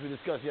 as we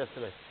discussed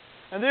yesterday.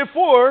 And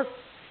therefore,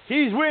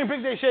 he's wearing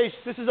Big Day Sheish.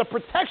 This is a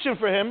protection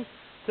for him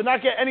to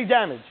not get any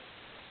damage.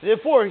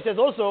 Therefore, he says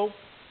also,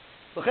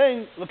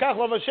 L'chein l'kach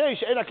lava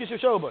sheish ein akishuv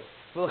shobot.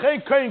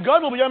 L'chein kohen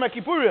gadol b'yom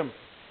HaKippurim.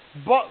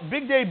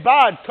 Big day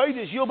bad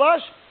kodesh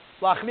yilbash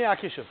lachmi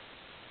akishuv.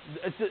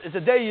 It's a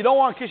day you don't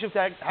want Kishuv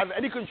to have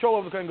any control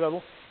over the kohen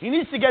gadol. He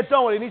needs to get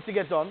done what he needs to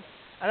get done.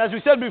 And as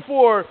we said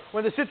before,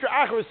 when the Sitra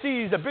Achra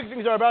sees that big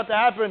things are about to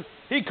happen,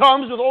 he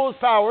comes with all his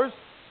powers.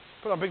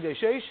 Put on Big Day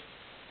Sheish.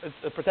 It's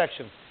a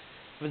protection.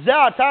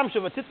 V'zeh atam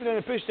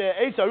shevatitmin pishte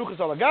eitz aruchas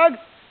al gag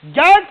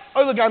gag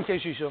or legam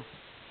keshishu.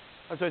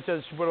 That's why it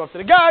says she brought him up to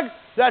the Gag.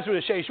 That's where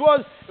the Sheish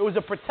was. It was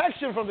a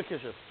protection from the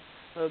Kishiv.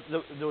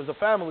 There was a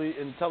family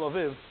in Tel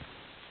Aviv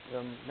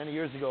many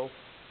years ago,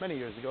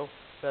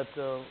 that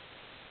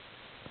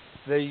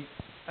they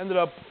ended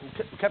up,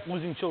 kept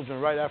losing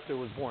children right after it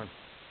was born.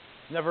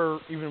 Never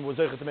even was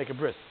able to make a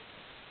bris.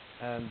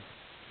 And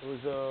it was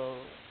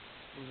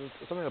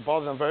something that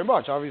bothered them very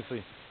much,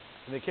 obviously.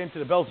 And they came to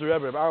the Belzer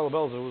Rebbe, Rabbi Arla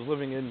Belzer, who was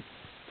living in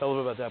Tel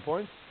Aviv at that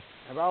point.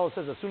 And Rabbi Arla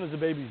says as soon as the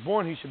baby's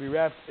born, he should be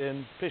wrapped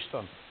in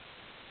Pishtan.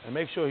 and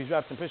make sure he's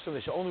wrapped in pishtan.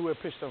 They should only wear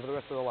pishtan for the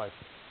rest of their life.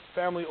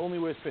 Family only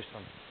wears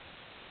pishtan.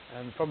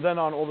 And from then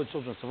on, all the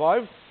children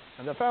survived,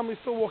 and their family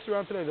still walks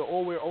around today. They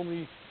all wear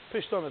only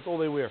pishtan. That's all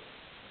they wear.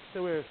 They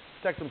wear to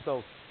protect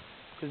themselves.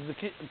 Because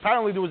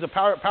apparently there was a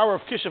power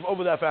of kishuf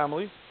over that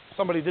family.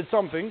 Somebody did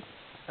something,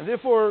 and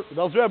therefore the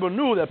Alter Rebbe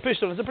knew that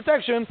pishtan is a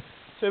protection,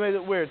 so he made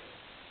it weird.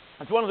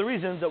 That's one of the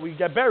reasons that we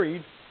get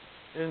buried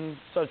in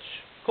such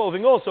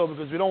clothing also,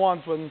 because we don't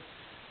want when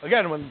the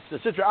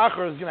Sitra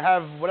Achar is going to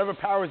have whatever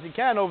powers he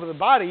can over the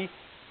body,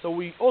 so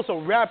we also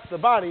wrap the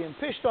body in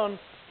pishtan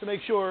to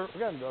make sure,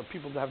 again, there are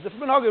people that have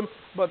different minhagim,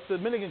 but the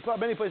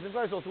many places in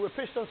Klal also wear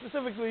pishtan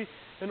specifically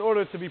in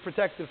order to be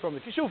protected from the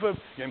kishufim.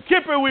 Yom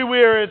Kippur we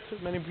wear it,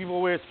 many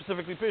people wear it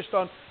specifically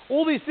pishtan.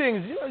 All these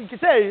things, you could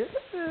say,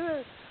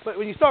 but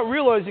when you start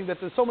realizing that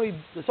there's so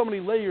many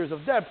layers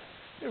of depth,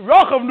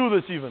 Rachav knew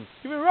this even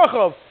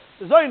Rachav,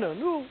 the Zaina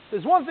knew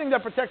there's one thing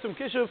that protects from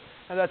kishuf,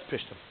 and that's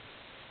pishtan.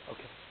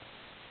 Okay.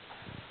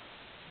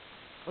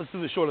 Let's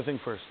do the shorter thing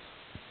first,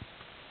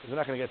 because we're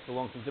not going to get to the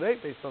long thing today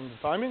based on the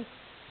timing.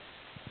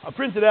 I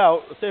printed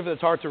out a sefer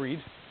that's hard to read.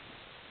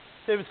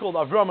 The sefer is called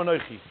Avram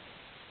Anochi.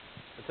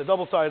 It's a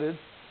double-sided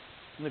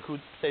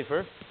Nikud sefer.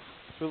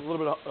 It's a little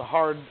bit of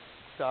hard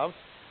stuff.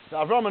 The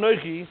Avram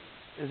Anochi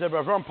is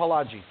Rebbe Avram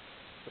Palaji,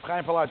 the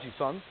Chaim Palaji's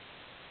son.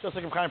 Just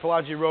like Chaim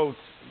Palaji wrote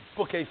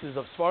bookcases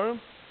of Svarim,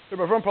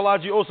 Rebbe Avram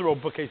Palaji also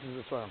wrote bookcases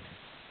of Svarim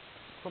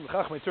from the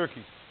Chachmei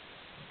Turkey.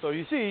 So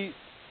you see,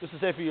 this is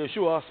Sefer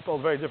Yeshua,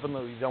 spelled very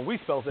differently than we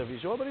spell Sefer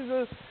Yeshua, but he's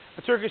a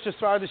Turkish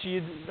Sephardic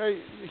Yid.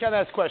 You can't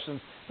ask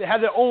questions. They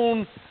have their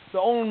own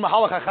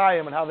Mahalach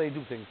HaChaim and how they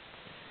do things.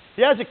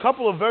 He has a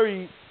couple of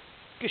very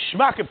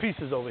geschmacke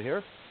pieces over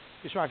here.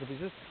 Geschmacke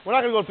pieces. We're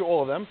not going to go through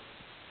all of them,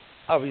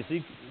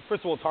 obviously.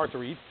 First of all, it's hard to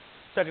read.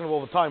 Second of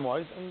all, the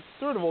time-wise. And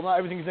third of all, not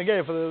everything is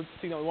negative for the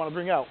thing that we want to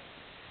bring out.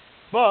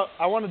 But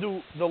I want to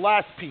do the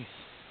last piece.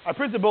 I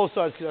printed both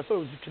sides because I thought it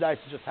was good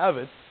to just have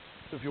it.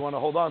 So if you want to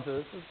hold on to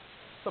this,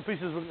 some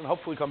pieces we can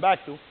hopefully come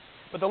back to.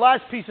 But the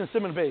last piece in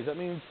Siman Beis, that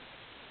means,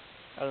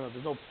 I don't know,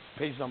 there's no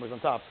page numbers on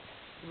top.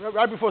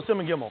 Right before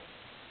Siman Gimel.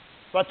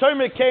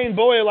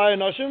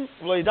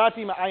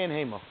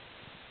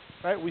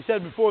 Right? We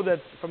said before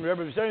that from the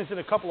Rebbe Vissarion said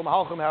a couple of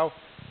Mahalchim how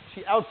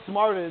she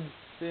outsmarted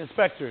the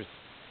inspectors.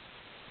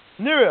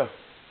 Nira,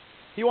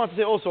 he wants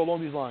to say also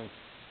along these lines.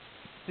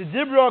 The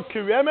Dibra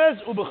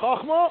Kiremez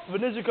Ubechachma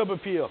V'nizika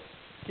B'piyah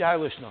Kihai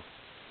Lishna.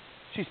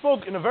 She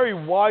spoke in a very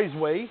wise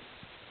way.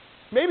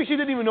 Maybe she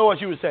didn't even know what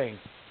she was saying,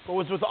 but it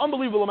was with an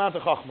unbelievable amount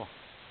of chachma.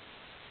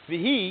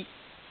 V'hi,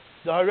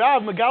 the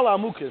Harav Megala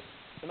Amukas,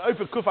 an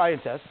Oper Kuf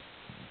Ayin test.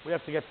 We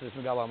have to get to this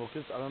Megala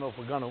Amukas. I don't know if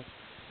we're going to,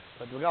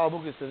 but Megala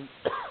Amukas is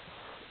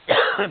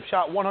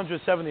shot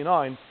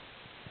 179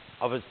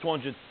 of his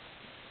 200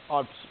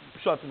 odd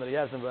shots that he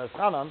has in Be'ez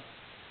Chanan.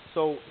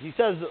 So he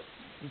says,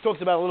 he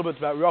talks about a little bit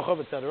about Rachav,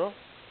 etc.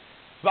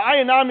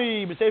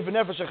 V'ayanami b'sefer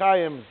Nefesh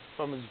HaChaim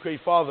from his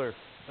great father,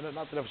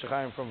 not the Nefesh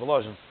HaChaim from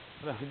Volozhin.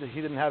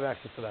 He didn't have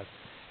access to that.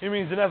 He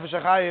means the Nefesh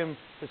HaChaim,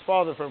 his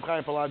father from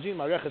Chaim Palaji,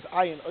 Marechet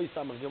Ayin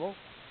Oysam Gimel.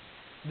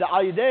 The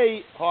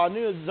Ayidei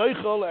Ha'anu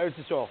Zoichel Eretz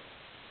Yisrael.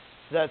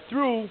 That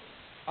through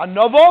a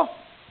nova,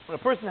 when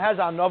a person has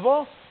a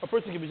nova, a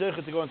person can be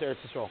zoichel to go into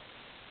Eretz Yisrael.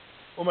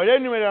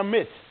 Umarenu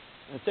Meramit,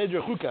 and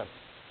Seder Chukas.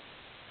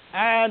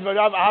 And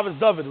Varav Ahavas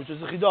David, which is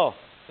the Chidah.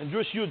 And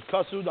Drush Yud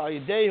Kasu, the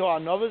Ayidei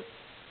Ha'anovas,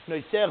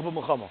 Noitzech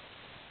B'Mulchama.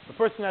 The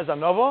person has a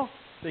nova,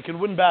 they can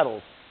win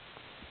battles.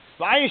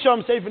 V'ayin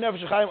Sham Sefer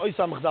Nefesh HaChaim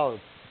Oysam Mechdalad.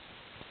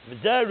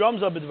 V'zeh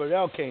Ramza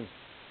B'Dvarel Cain.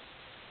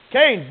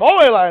 Cain,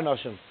 Bo'el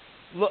Ayanashim.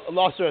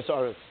 Lasser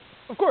Asaris.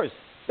 Of course,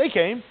 they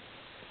came.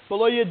 But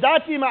lo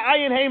yedati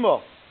ma'ayin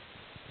hema.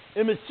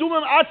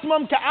 Imesumim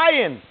atzmam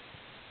ka'ayin.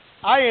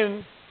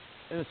 Ayin,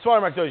 in the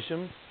Svarim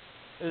HaKadoshim,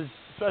 is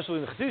especially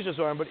in the Chassidus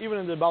Svarim, but even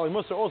in the Bali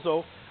Musar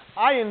also,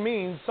 ayin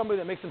means somebody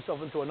that makes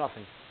himself into a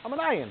nothing. I'm an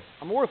ayin.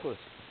 I'm worthless.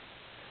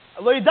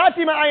 Lo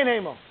yedati ma'ayin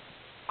hema.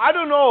 I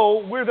don't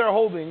know where they're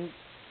holding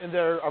in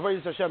their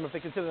Avodas Hashem if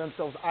they consider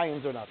themselves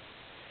ayins or not.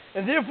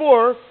 And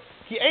therefore,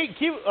 if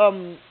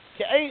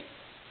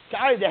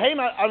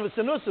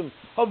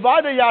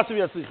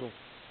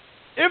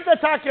the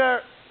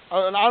attacker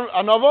an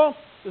nova,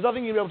 there's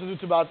nothing you'll be able to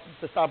do to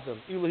stop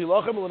them. She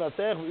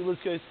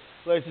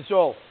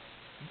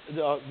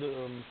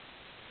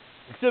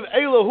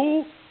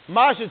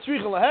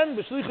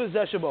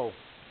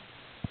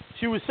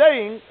was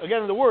saying,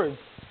 again in the words,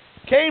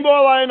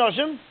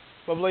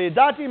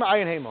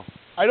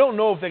 I don't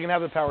know if they can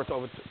have the power to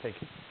overtake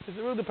it. It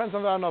really depends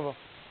on the Anova.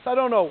 So I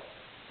don't know.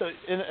 So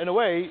in a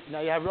way,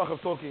 now you have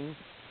Rachav talking,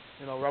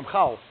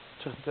 Ramchal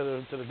to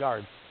the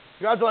guards.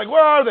 The guards are like,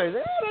 where are they?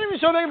 They're not even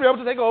sure they're going to be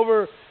able to take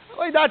over.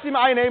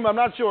 I'm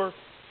not sure.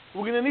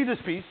 We're going to need this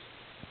piece.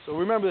 So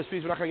remember this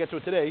piece. We're not going to get to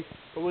it today.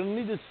 But we're going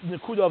to need this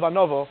Nekuda of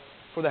Anova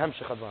for the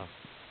Hemshech Hadvan.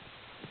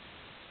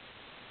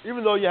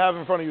 Even though you have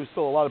in front of you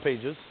still a lot of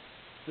pages,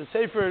 the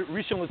Sefer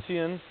Rishon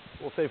LeZion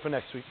we'll say for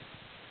next week.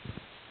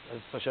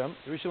 Hashem.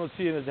 Rishon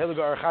LeZion is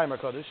Heligar Archaim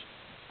HaKadosh,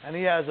 and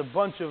he has a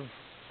bunch of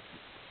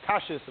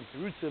kashis and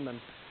terutzim and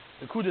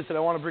the kudas that I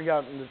want to bring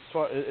out in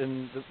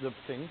the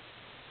thing.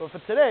 But for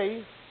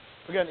today,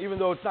 again, even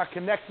though it's not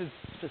connected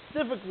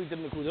specifically to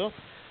the Nakuda,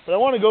 but I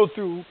want to go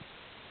through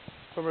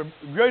from a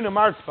Greiner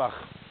Marzbach,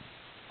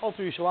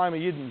 Alter Yishalayim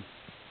Yidden,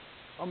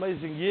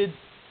 amazing Yid.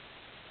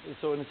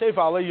 So in the Sefer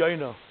Alei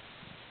Yoina,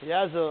 he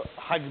has a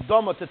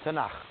Hagdama to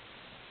Tanakh.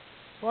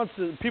 He wants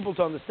people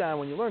to understand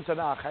when you learn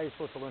Tanakh, how you're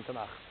supposed to learn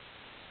Tanakh.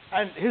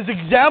 And his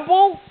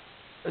example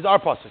is our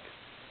pasuk.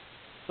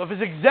 So if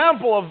his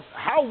example of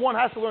how one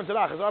has to learn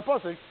Tanakh is our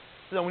pasuk,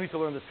 then we need to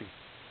learn this piece.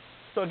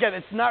 So again,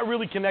 it's not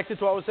really connected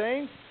to what we're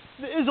saying.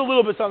 There is a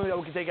little bit something that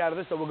we can take out of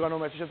this, that we're going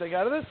to should take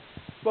out of this.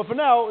 But for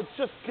now, it's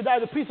just Kedai,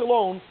 the piece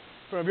alone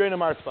from Rabbeinu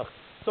Marzbach.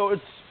 So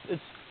it's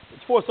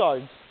four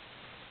sides.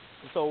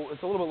 So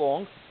it's a little bit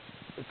long.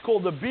 It's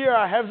called the Bir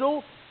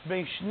HaHevdel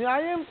Ben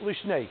Shnayim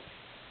Lishnei.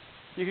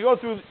 You can go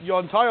through your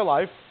entire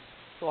life,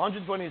 till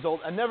 120 years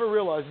old, and never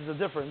realize there's a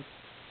difference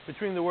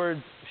between the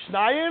words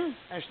Shnayim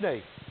and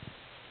Shnei.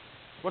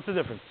 What's the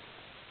difference?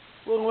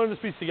 We're going to learn this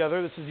piece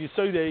together. This is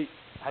Yisodei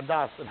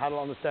Hadas and how to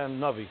understand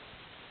Navi.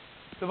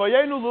 The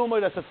Vayenu Lulmay,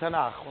 that's a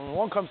Tanakh. When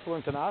one comes to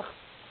learn Tanakh,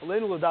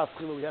 Aleinu L'das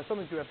Chilu, we have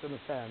something you have to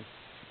understand.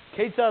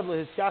 Ketzad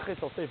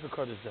Lehisyachet Al Sefer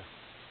Kodesh.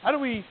 How do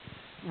we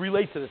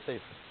relate to the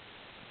Sefer?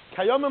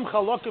 Kayomim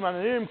Chalokim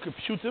Ananim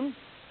Kipshutim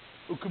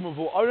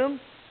Ukumuvu'arim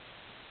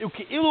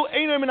Uki'ilu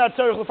Einer Min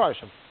HaTzarech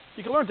L'farshim.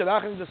 You can learn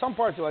Tanakh, and there's some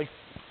parts you're like,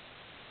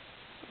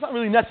 it's not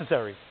really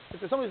necessary.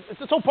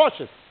 It's so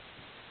partial.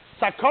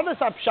 Sakonas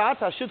HaPshat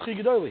HaShitchi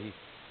Gedolehi.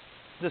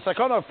 The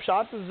sakana of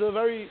pshat is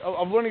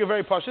of learning a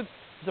very pashut.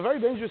 It's a very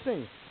dangerous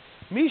thing.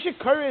 If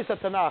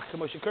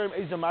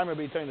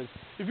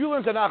you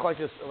learn Tanakh like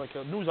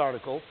a news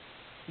article,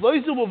 not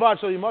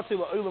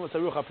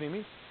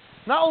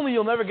only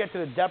you'll never get to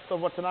the depth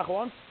of what Tanakh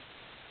wants,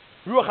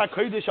 you won't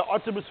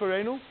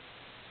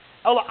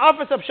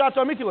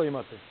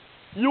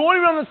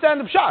even understand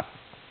the pshat.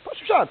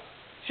 Pshat.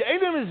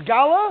 She'edim is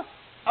gala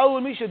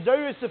al misha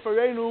deiris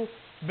sefarenu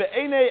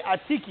be'enei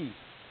atiki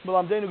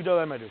melamdenu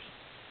gdolei medrash.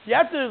 You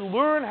have to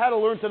learn how to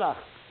learn Tanakh.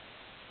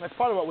 That's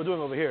part of what we're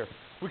doing over here.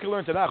 We can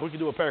learn Tanakh. We can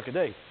do a parak a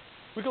day.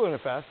 We can learn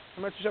it fast.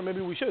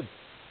 Maybe we should.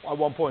 At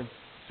one point,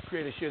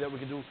 create a shir that we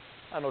can do,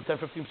 10,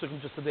 15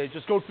 seconds just a day.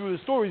 Just go through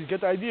the stories,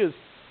 get the ideas.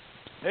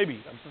 Maybe.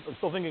 I'm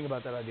still thinking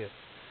about that idea.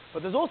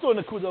 But there's also a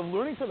nakuda of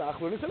learning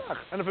Tanakh.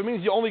 And if it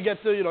means you only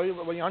get to,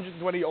 when you're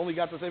 120, you only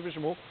got to Sefer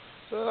Shmuel,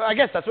 so I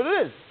guess that's what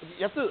it is.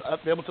 You have to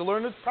be able to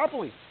learn it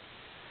properly.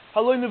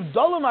 Our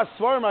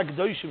svarim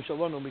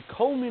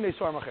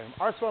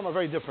are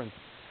very different.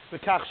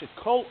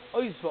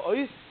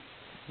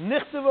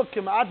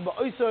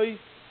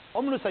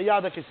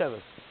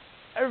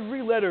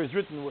 Every letter is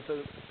written with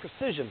a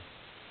precision.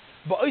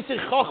 There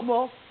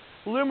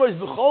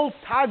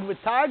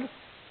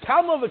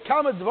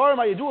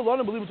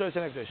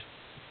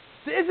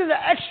isn't an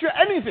extra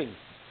anything.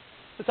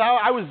 That's how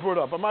I was brought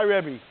up by my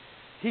Rebbe.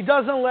 He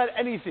doesn't let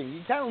anything.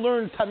 You can't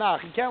learn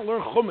Tanakh. You can't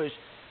learn Chumash.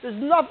 There's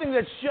nothing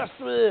that's just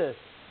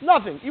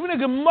nothing. Even a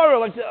Gemara,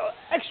 like the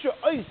extra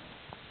ice. You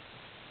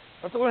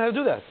have to learn how to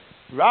do that.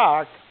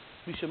 Rak,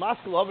 but you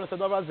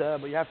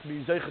have to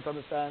be zeichet to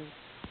understand.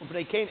 You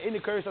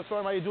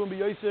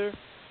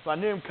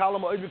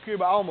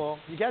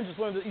can't just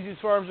learn the easy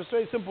svarim, just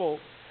very simple.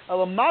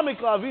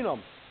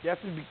 You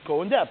have to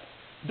go in depth.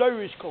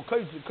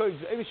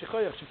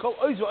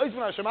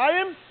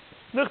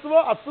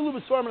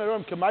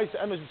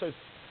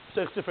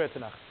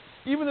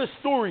 Even the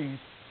stories,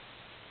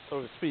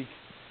 so to speak,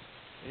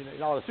 you're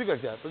not allowed to speak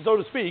like that, but so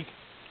to speak,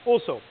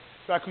 also,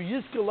 then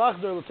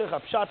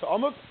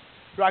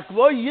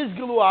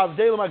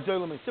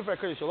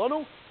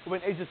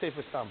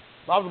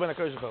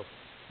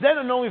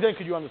and only then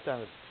could you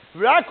understand it.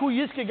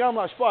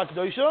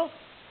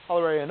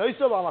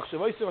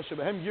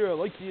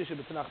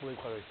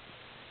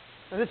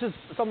 And this is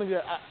something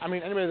that,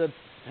 anybody that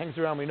hangs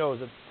around me knows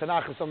that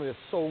Tanakh is something that's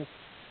so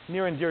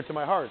near and dear to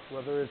my heart,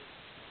 whether it's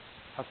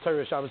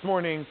Haftarah Shabbos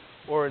morning,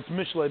 or it's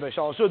Mishlei by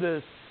Shalosh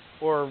Udas,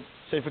 or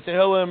Sefer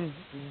Tehillim,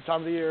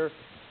 time of the year.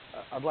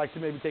 I'd like to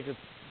maybe take a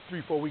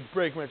 3-4 week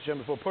break,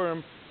 before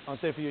Purim, on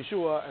Sefer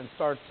Yeshua, and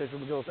start Sefer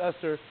Megillas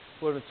Esther,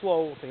 learn it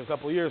slow, it'll take a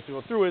couple of years to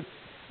go through it.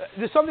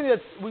 There's something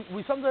that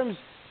we sometimes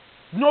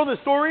know the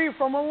story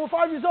from when we were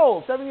 5 years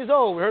old, 7 years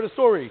old. We heard a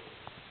story.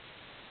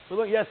 We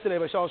learned yesterday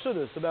by Shalosh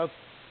Udas about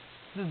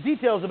the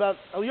details about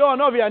Eliyahu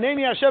Hanavi,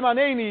 Aneni Hashem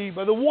Aneni,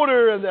 by the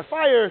water and the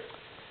fire.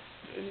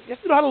 You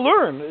have to know how to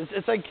learn.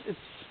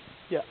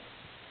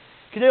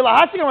 So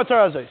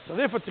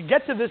therefore, to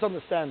get to this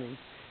understanding,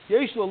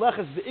 the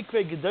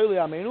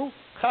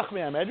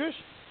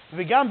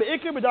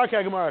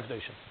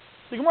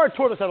Gemara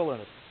taught us how to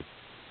learn it.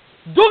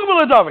 He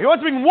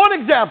wants to bring one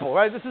example,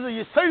 right? This is a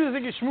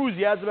Yisrael Shmuz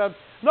he has about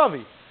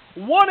Navi.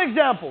 One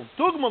example.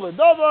 Dugma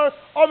ledavar,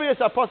 obvious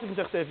apostle in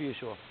Sefer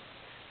Yeshua.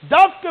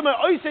 Davka me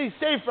oisei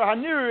sefer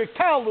hanir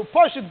kal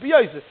upashit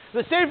biyosef.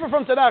 The sefer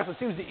from Tanakh that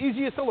seems the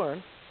easiest to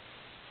learn.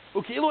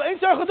 Uki'ilu ein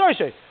tzarich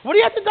l'darshay. What do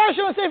you have to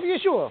darshay on Sefer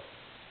Yeshua?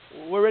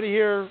 We're already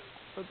here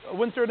a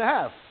winter and a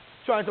half,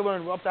 trying to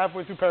learn. We're up to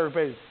halfway through Perek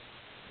Beis.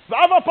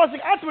 V'ava pasuk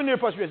atma near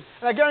pasuk. And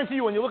I guarantee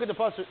you, when you look at the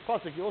pasuk,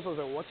 you also say,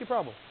 well, what's your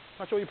problem?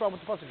 I'm not sure what your problem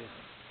with the pasuk is.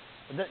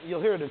 And then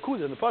you'll hear it in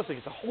Kuda, in the pasuk.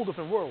 It's a whole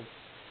different world.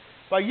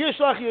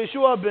 Vayishlach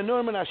Yeshua ben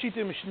Nun ben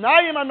Ashitim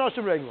Shnayim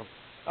Anoshim Reglum.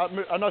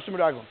 Anoshim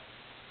Reglum.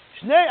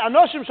 Shnei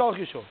Anoshim Shalach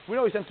Yeshua. We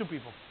know he sent two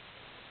people.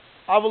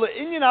 Aval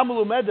Inyan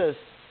Hamulumedes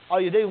al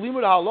Yedei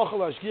Limud HaHalacha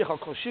LaShgiach Al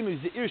Kol Shinu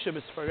Zeir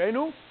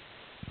Shebesfarenu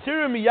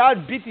Tira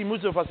Miyad Biti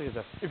Muzah Pasuk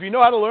Yisef. If you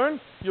know how to learn,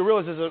 you'll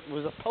realize there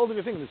was a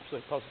pelvic thing in this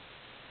pasuk.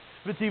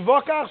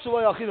 V'tivokach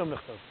Shaloi Alchidam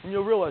Nichtav. And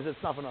you'll realize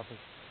it's not for nothing.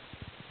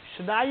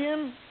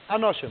 Shnayim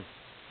Anoshim.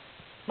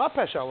 Ma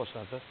Pesha Allah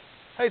Shnata.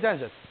 Hey,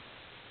 Tanzet.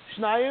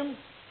 Shnayim,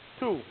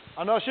 two.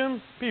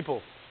 Anoshim,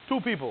 people. Two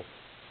people.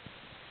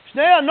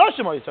 Shnei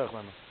Anoshim are you talking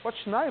about? What's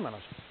Shnayim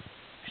Anoshim?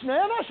 Shnei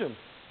Anoshim.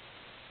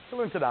 You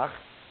learn Tanakh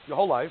your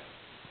whole life.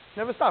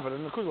 Never stop it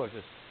in a quiz like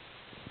this.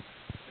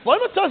 He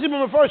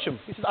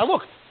said, I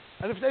looked.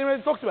 I didn't find anybody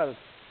that talked about it.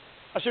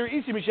 I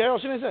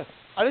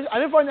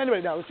didn't find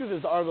anybody. Now, the truth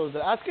is, there are those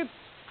that ask it,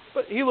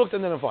 but he looked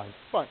and didn't find.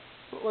 Fine.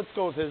 So let's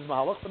go with his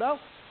mahalach for now.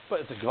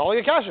 But it's a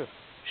Galia Kasha.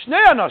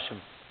 Shnei Anoshim.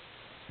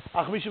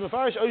 But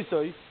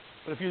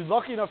if you're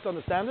lucky enough to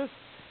understand this,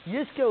 the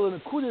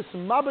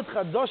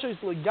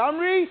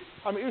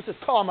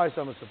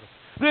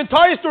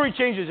entire story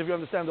changes if you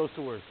understand those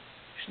two words.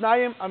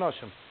 Shnayim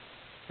Anoshim.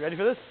 You ready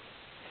for this?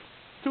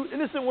 Two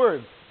innocent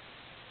words.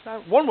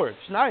 One word.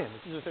 Shnayim.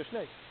 It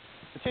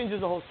changes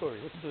the whole story.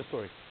 Listen to the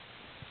story.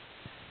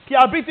 The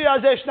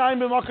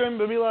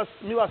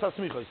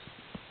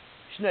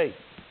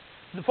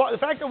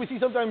fact that we see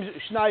sometimes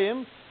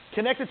Shnayim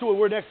connected to a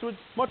word next to it,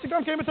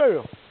 Motzikam came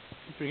material. To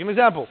give you an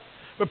example.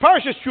 But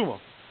Parashas Truma.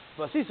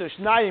 Vasisa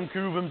Shnayim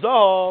Keruvim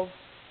Zahav.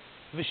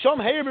 Visham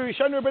Heir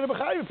Berishan Rebbeinu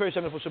B'chai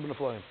B'Perishan Nefesh Ben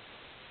Nefloim.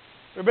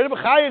 Rebbeinu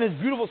B'chai in his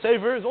beautiful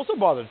sefer is also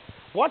bothered.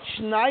 What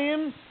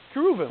Shnayim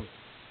Keruvim?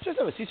 Just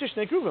have a Vasisa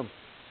Shnei Keruvim.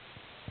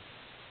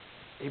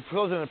 He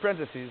throws in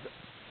parentheses.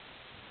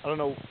 I don't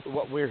know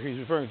where he's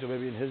referring to.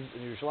 Maybe in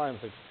Yerushalayim.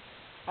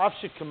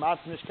 Afshik Kamat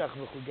Nishkach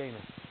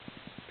V'Chugena.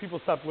 People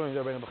stopped learning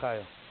the Rebbeinu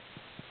B'chai.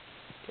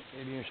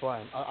 Maybe in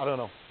Yerushalayim. I don't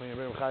know. Maybe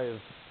Rebbeinu B'chai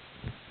is.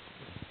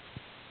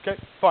 Okay,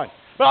 fine.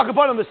 But I'll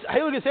compare them. The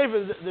Heilige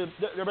Sefer, the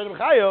Rebbeinu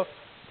B'chai,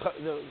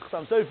 the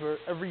Chassam Sefer,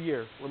 every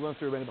year we learn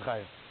through Rebbeinu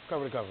B'chai,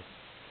 cover to cover.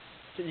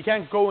 So you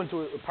can't go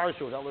into a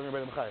parsha without learning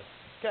Rebbeinu B'chai.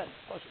 You can't.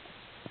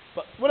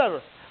 But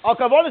whatever. Al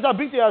Kavonis Al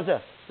Bikti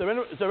Azeh. So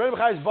Rebbeinu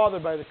B'chai is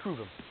bothered by the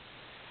Kruvim.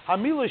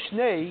 Hamila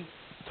Shnei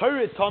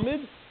Torah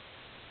Tamid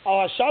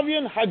Al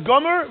Hashavian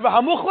Hagomer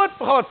V'Hamuchlat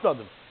V'Chalat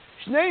Tzadim.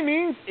 Shnei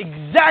means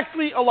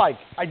exactly alike,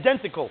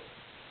 identical.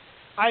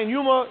 Ayin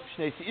Yuma,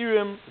 Shnei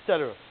Seirim,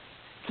 etc.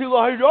 If you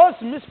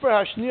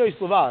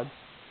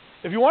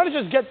want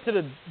to just get to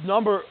the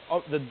number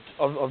of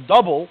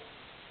double,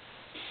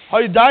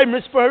 you can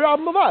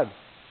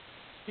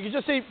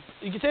just say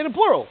it in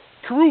plural.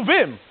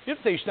 Keruvim. You have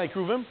to say Shnei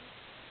Keruvim.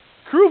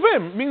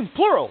 Keruvim means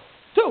plural.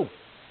 Two.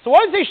 So why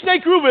do you say Shnei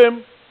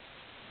Keruvim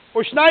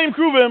or Shnayim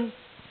Keruvim?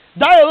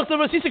 Daya looked at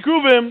Vasisa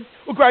Keruvim.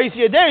 Ukraisi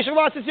Yadei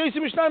Shalat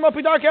Yosim Shnayim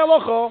Apidarke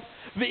Alocha.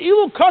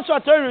 Ve'ilu Kasha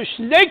Torah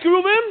Shnei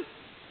Keruvim.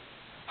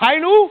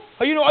 Hainu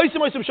Hayinu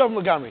Oisim Oisim Shavim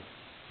Lagamri.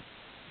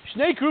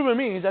 Shnei Keruvim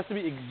means it has to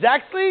be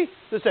exactly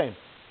the same.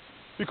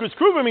 Because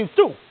Keruvim means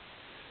two.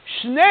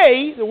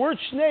 Shnei, the word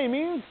Shnei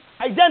means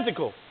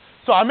identical.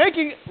 So I'm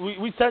making,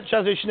 we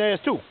translate Shnei as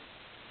two.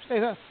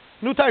 Shnei,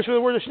 new types for the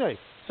word of Shnei.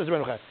 Says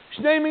Rebbeinu B'chai.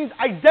 Shnei means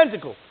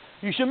identical.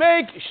 You should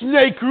make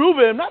Shnei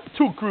Keruvim, not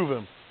two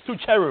Keruvim, two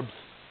cherubs.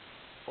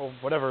 Or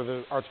whatever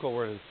the article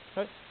word is.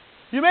 Right?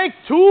 You make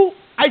two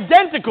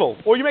identical,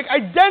 or you make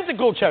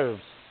identical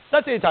cherubs.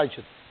 That's the entire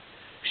shit.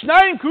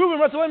 Shnayim Keruvim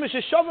Ratzalem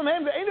Shavim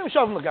Hem Ve'enim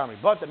Shavim Lagami,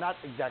 but they're not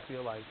exactly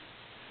alike.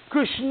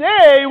 Because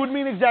Shnei would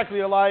mean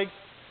exactly alike,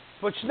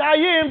 but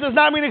Shnayim does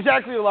not mean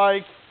exactly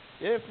alike.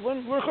 Yeah,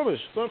 learn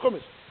Chumash.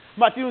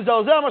 Matiyum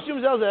Zelzeh,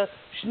 Matiyum Zelzeh.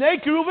 Shnei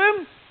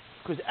Keruvim,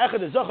 because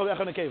Echad is Zachav,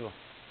 Echad Nekeva.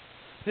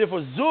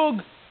 Therefore,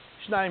 Zug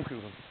Shnayim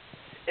Keruvim.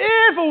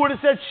 If it would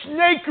have said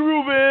Shnei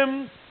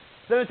Keruvim,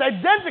 then it's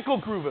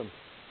identical Keruvim.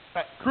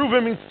 Right.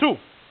 Keruvim means two.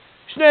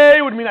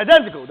 Shnei would mean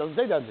identical. It doesn't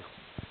say identical.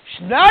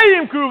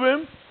 Shnayim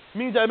Keruvim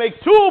means I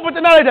make two, but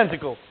they're not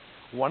identical.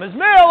 One is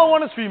male and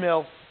one is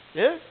female.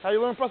 Yeah? How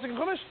you learn Pasuk and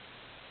Chumash?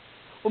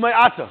 Umay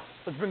Ata.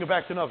 Let's bring it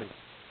back to Navi.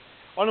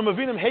 On a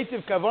Mavinim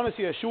Heitiv Kavanas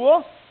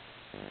Yeshua,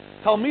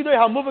 Talmidei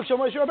HaMuvik Shal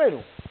Moshe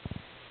Rabbeinu.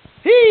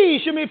 He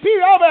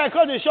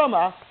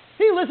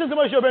listened to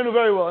Moshe Rabbeinu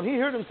very well, and he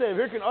heard him say,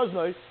 Virkin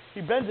Oznoi, he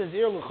bends his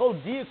ear, L'chol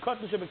Dia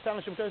Katan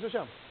Shebektana Shem Teres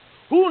Hashem.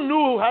 Who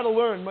knew how to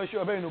learn Moshe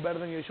Rabbeinu better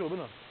than Yeshua ben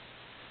Nun?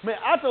 Me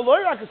Ata Lo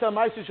Yakasam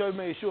Maisu Shoy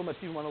Me Yeshua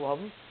Mativ Man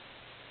Elohavim.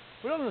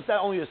 We don't understand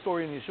only a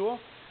story in Yeshua.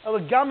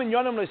 Elagam in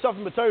Yonim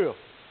Leisafim B'Torah.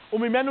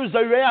 Umimenu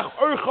Zayreach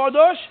Ur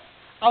Chodosh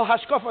Al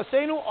Hashkaf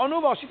Asenu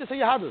Anu Val Shita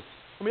Seyahadus.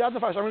 I'm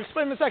going to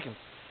explain in a second.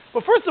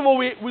 But first of all,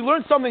 we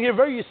learned something here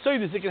very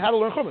yesodic in how to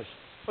learn Chumash,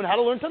 and how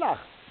to learn Tanakh.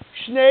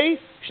 Shnei,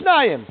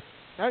 Shnayim.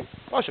 Right?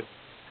 Pasha.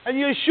 And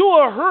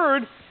Yeshua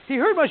heard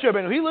Moshe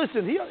Rabbeinu. He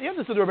listened. He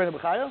understood the Rebbeinu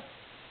B'chaya.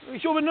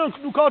 Yeshua ben Nun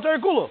knew Kol Torah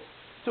Kula.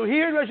 So he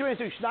heard Moshe Rabbeinu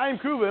say Shnayim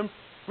Keruvim.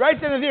 Right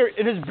then and there,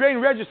 in his brain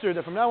registered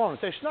that from now on,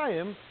 say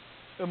Shnayim,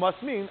 it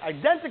must mean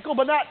identical,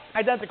 but not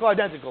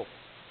identical.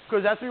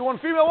 Because that's one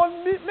female,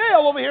 one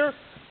male over here.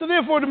 So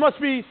therefore, there must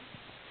be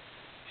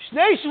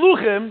Shnei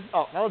Shluchim.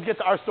 Oh, now let's get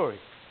to our story.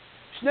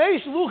 Shnei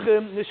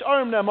Shluchim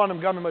Nisharim Ne'amanim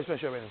Gamim Moshe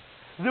Rabbeinu.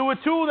 There were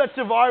two that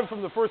survived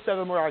from the first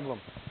 7 Meraglim.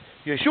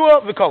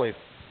 Yeshua v'Kalev.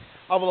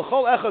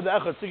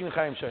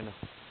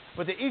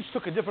 But they each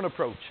took a different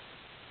approach.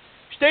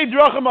 They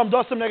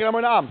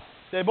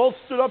both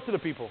stood up to the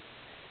people.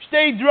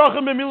 And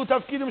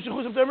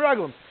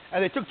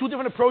they took 2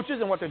 different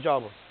approaches and what their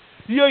job was.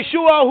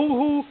 Yeshua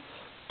who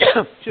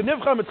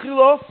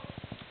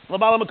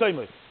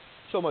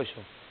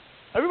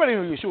everybody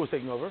knew Yeshua was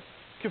taking over.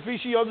 If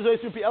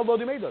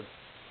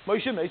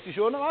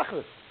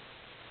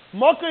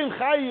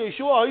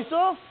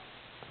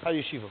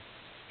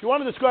you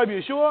want to describe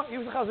Yeshua, he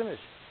was a Chazon Ish.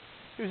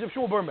 He was a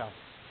Shmuel Birnbaum.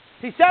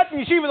 He sat in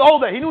yeshiva the whole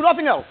day. He knew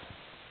nothing else.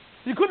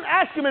 You couldn't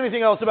ask him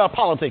anything else about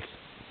politics.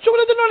 Yeshua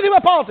didn't know anything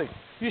about politics.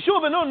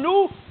 Yeshua ben Nun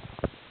knew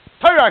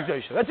Torah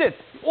Kedosha. That's it.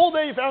 All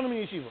day you found him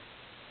in yeshiva.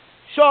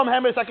 Sham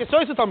Hamer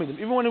Sakesoisa Talmidim.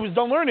 Even when he was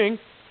done learning,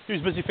 he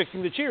was busy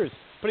fixing the chairs,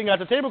 putting out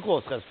the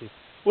tablecloths.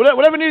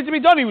 Whatever needed to be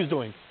done, he was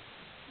doing.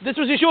 This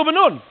was Yeshua ben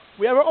Nun.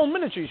 We have our own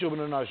miniature Yeshua ben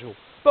Nun in our shul.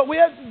 But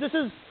this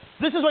is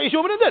what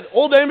Yeshua ben Nun did.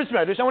 All day in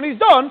Mitzmedrash, and when he's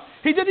done,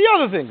 he did the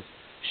other things.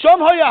 Sham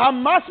Haya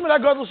Hamasmed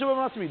HaGadol Sheva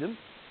Matzmidim.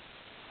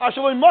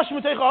 Ashaloi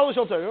Mashme Teicha Halash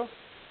Al Torah.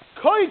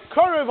 Koi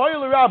Karev Haya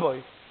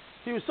L'Rabbi.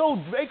 He was so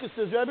dveikus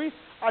to his Rebbe.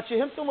 At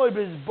Shehimtom Loi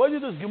Bez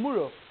Boyudas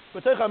Gemura.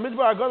 B'Teicha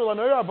Midbar HaGadol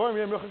Anoira Abarim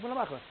Yem Yochik Von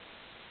HaMachla.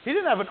 He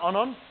didn't have an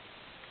anon.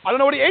 I don't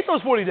know what he ate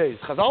those 40 days.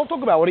 Chazal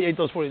talk about what he ate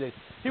those 40 days.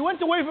 He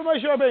went away from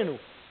Moshe Rabbeinu.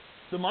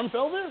 The man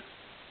fell there.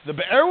 The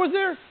Be'er was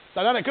there.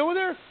 The Ananakah was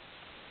there.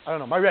 I don't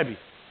know. My Rebbe.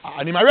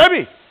 I need my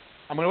Rebbe.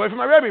 I'm going away from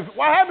my Rebbe.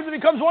 What happens if he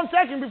comes 1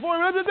 second before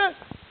he did that?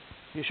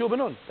 Yeshua ben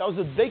Nun. That was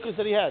the deikus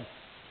that he had.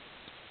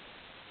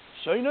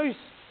 Shoynos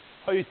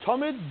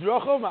hayitamid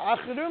drachov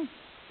ma'achirim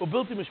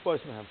ubilti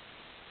mishpois mehem.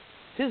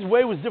 His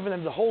way was different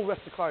than the whole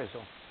rest of Klal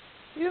Yisrael.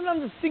 He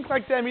didn't think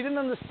like them. He didn't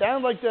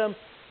understand like them.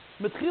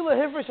 Metchila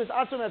hivrish es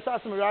atzon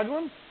etzas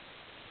meraglim.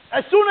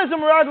 As soon as the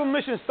meraglim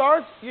mission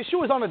starts,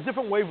 Yeshua is on a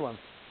different wavelength.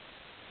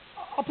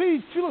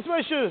 He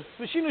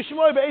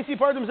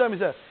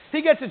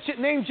gets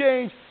a name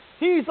change.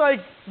 He's like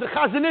the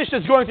Chazon Ish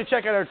that's going to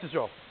check out Eretz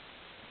Yisrael.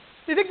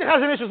 Do you think the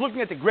Chazon Ish was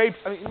looking at the grapes?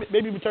 I mean,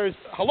 maybe B'Torah's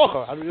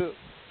halacha.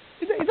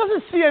 He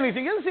doesn't see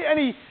anything. He doesn't see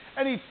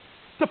any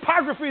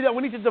topography that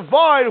we need to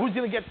divide. Who's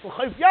going to get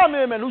Chayf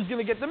Yamim and who's going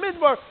to get the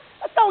Midbar?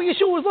 That's not what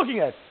Yeshua was looking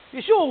at.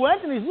 Yeshua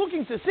went and he's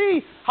looking to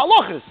see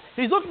halachas.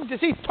 He's looking to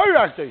see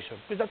Torah Kedosha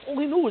because that's all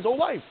he knew his whole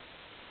life.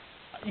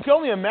 You can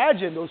only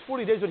imagine those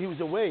 40 days when he was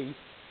away,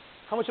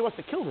 how much it must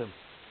have killed him.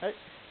 Right?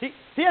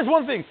 He has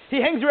one thing.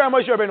 He hangs around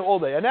Moshe Rabbeinu all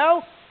day. And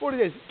now, 40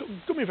 days.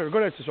 Do me a favor. Go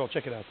to Eretz Yisrael.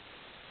 Check it out.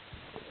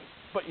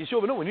 But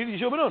Yeshua ben Nun. We need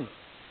Yeshua ben Nun.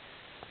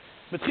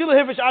 Metchila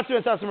hivish atzu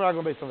and tasim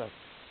raglam based on that.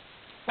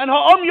 And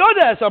ha'am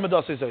yoda es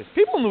amadasei says.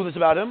 People knew this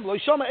about him. Lo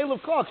yishama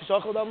elav klal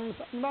kishachol dam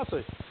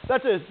matzei.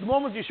 That's it. The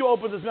moment Yeshua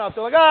opens his mouth,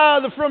 they're like,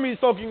 the Frummi is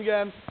talking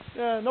again.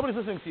 Yeah, nobody's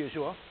listening to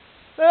Yeshua.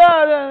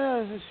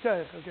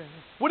 Okay.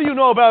 What do you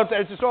know about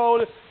Eretz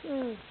Yisrael?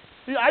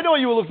 I know what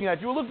you were looking at.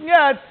 You were looking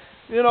at,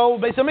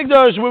 Beis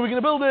HaMikdash, where we're going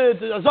to build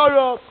it,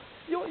 Azara.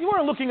 You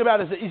weren't looking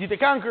about it as easy to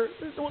conquer.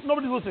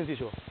 Nobody's listening to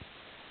Yeshua.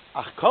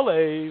 Ach,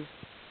 Kalev,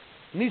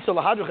 Nisa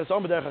lahadrich es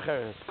am b'derech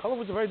acheres. Kalev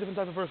was a very different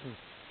type of person.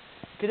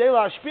 K'dei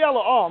la'ashpi al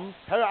ha'am,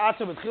 hera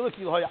atzim v'tchila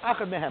ki l'hoya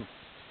achad mehem.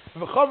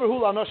 V'chaver hu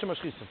la'anoshim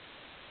ashchisim.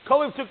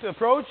 Kalev took the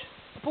approach,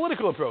 a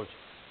political approach.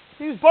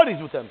 He was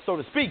buddies with them, so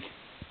to speak.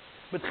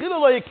 B'tchila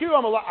lo yakiru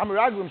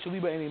amaraglim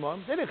shaliba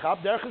enimam. They didn't chap,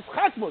 derech is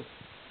chakmus.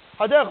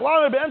 Haderech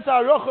lana be'enta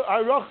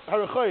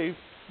ha'rechayiv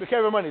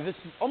b'kever money. This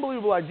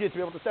unbelievable idea to be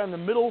able to stand in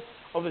the middle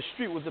of the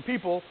street with the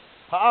people.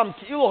 Ha'am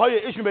ki'ilu hoya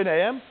ishmi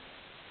b'neihem.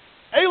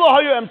 That was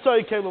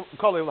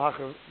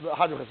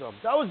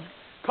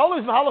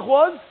Kalev's mahalach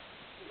was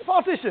a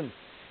politician.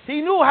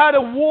 He knew how to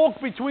walk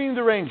between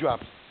the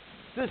raindrops.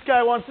 This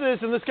guy wants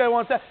this and this guy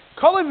wants that.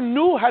 Kalev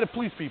knew how to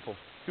please people.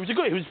 He was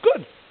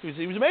good.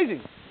 He was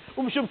amazing.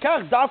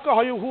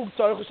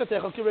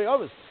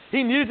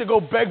 He needed to go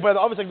beg by the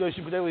Avos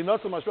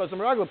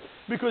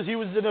because he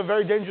was in a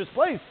very dangerous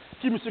place.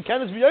 He was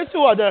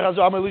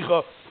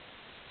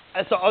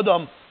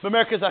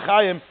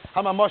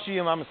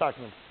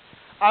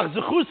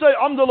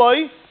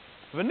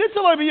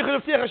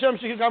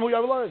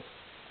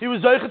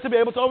zeicher to be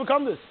able to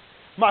overcome this.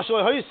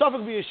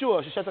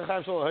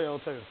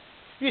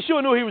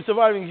 Yeshua knew he was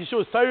surviving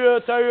Yeshua's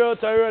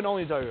Torah, and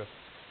only Torah.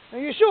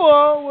 And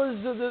Yeshua was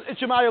the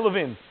Itchemaya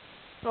Levin.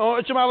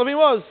 Itchemaya Levin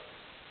was.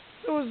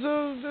 It was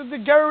the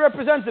Gera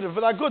representative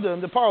for the Agudah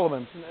in the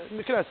parliament, in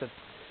the Knesset.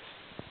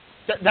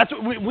 That's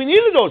what we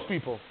needed those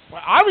people,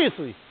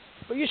 obviously.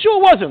 But Yeshua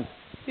wasn't.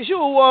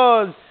 Yeshua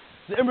was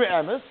the Imre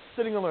Emes,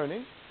 sitting and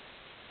learning,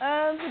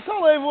 and the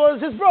Kalev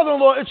was his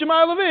brother-in-law,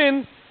 Itchemaya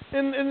Levin,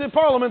 in the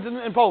parliament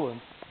in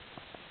Poland.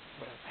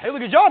 Hey,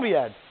 look at job he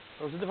had.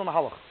 It was a different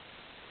mahalach.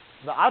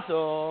 The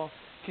Ato,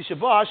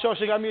 Kishabah,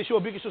 Shosha got me Yeshua,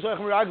 Bikishu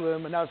Soichem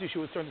Raglim, and now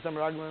Yeshua's turned to some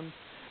Raglim.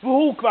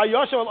 Vuhu Kva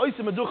Yashav al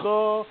Oisim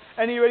Meducha,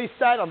 and he already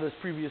sat on this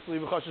previously. He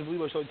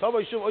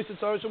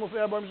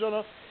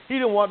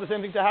didn't want the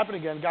same thing to happen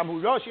again.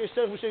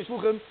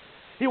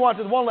 He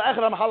wanted one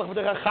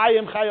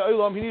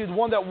he needed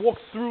one that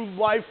walks through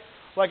life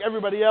like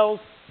everybody else.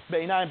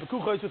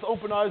 With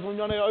open eyes, he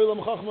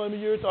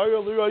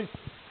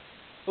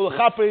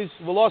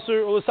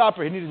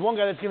needed one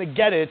guy that's going to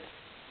get it.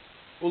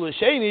 One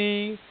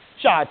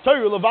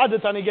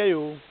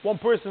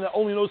person that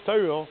only knows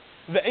Torah.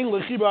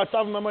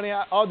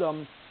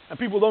 And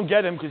people don't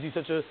get him because he's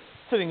such a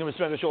sitting in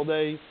Spanish all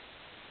day.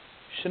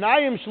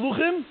 Shnayim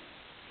shluchim,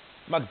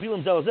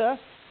 magbilim zelzeh,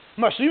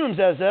 mashlimim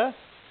zezeh,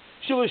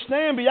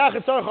 shilishneim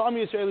biyachet tzarech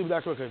ha'ami Yisraeli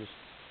b'dakar kodesh.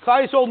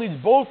 Klal Yisrael needs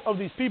both of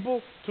these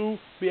people to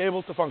be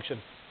able to function.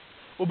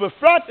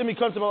 Ubefrat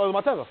imikantzim al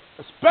olam hateva,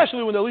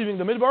 especially when they're leaving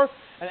the midbar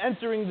and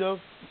entering the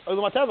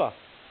olam hateva.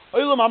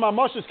 Olam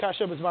ha'mamash is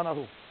kasher b'zman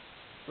ahu.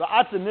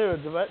 Va'at nir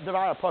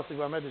devar ha'pasik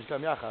v'amedrash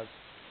kam yachad.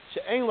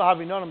 She'ein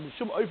lahavinonim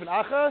b'shum oifen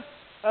acher,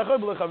 echad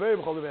b'lechaveri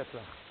b'chol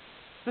devetzlach.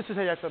 This is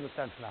how you have to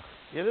understand Tanakh.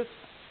 You get it?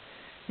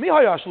 Mi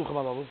haya shluchim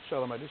alavu,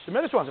 Shalom Medrash. The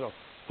Medrash wants to know,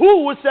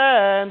 who was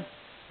sent?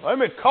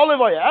 Meaning,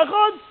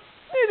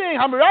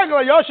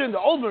 Hamiragel Yoshin, the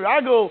old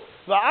Miragel,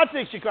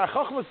 Va'atik, Shikra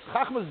Chachmas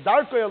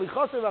Darko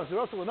Yalichose,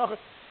 V'achzirosu L'nacher.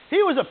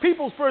 He was a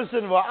people's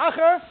person,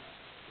 Va'acher,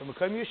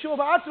 V'mekayim Yeshua,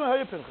 Va'atzma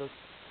Haya Pinchas.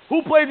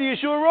 Who played the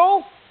Yeshua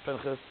role?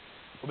 Pinchas.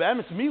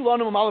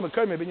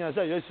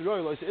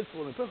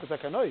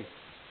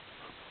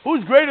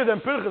 Who's greater than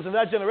Pinchas in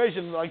that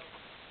generation? Like,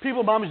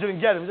 people, mamas didn't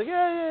get him. He's like,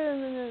 yeah,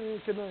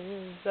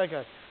 that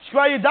guy.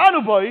 Shkva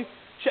Yidanu boy,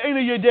 she'enu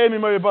yedei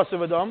mimari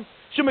basav adam,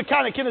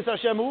 she'mekana kinnis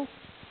Hashemu,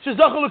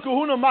 she'zachal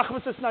l'kuhuna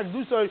machmas esnak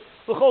dusay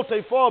l'chol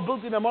teifah,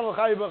 built in amon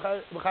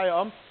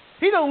l'chayam.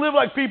 He don't live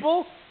like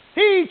people.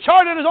 He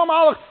charted his own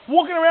malach,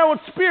 walking around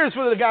with spears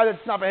for the guy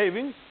that's not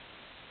behaving.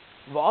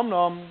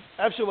 V'amnam,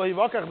 efshel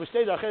hivakach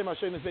b'shtei dachem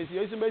Hashem es beis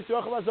yosim beis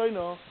yochel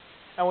azoyno.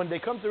 And when they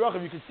come to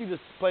Rachav, you can see this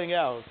playing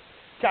out.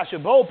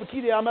 Kashabol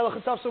pekidei hamelech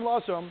etafsim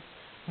la'asam.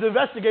 The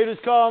investigators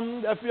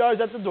come, the FBI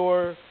is at the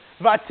door.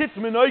 Vatit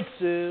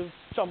minoitziv.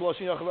 Shambol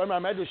Hashem Yachav Amar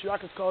Medrash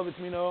Rakas Kalev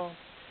Itzmino.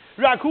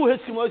 Raku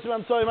Hitzkim Loisim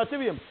Amtsoy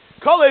Mativium.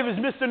 Kalev is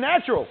Mr.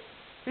 Natural.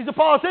 He's a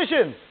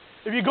politician.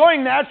 If you're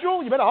going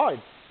natural, you better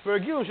hide. For a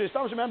Gilum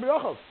Sheistam Sheman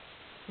B'Yachav.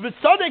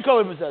 V'tzadei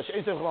Kalev is that.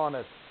 She'ein Tzem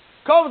Chalanet.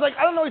 Kalev is like,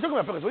 I don't know what you're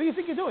talking about. What do you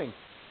think you're doing?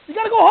 You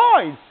gotta go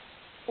hide.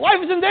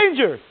 Life is in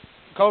danger.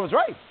 Kalev is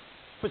right.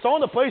 For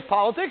someone that plays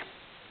politics,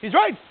 he's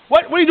right.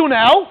 What do you do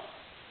now?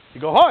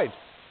 You go hide.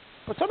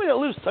 But somebody that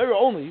lives Torah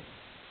only,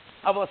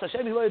 Avalas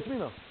Hashem Hilay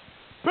Tzmino.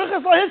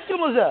 Pinchas La Hitzkim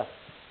Lazeh.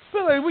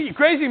 What, you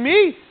crazy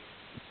me?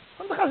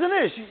 I'm the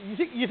Chazon Ish.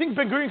 You think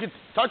Ben Gurion could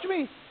touch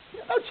me?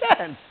 No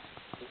chance.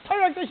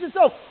 Torah Akdash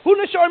itself. Hu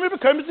Neshar Mi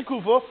B'Kayim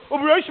B'Tzekufa,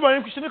 U'B'Rosh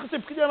Shmayim K'Shenichas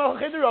P'Kidei Malach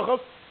Cheder Rachav.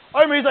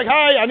 He's like,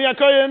 hi, Ani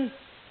HaKoyen.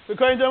 The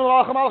Koyen Dem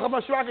Malach Malach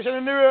Mashrak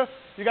Hashem Nira.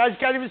 You guys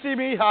can't even see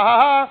me. Ha ha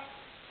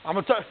ha. I'm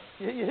a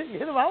you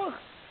hit a Malach?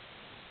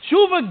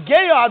 Shuva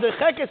Geya the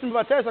Chekes and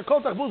Vates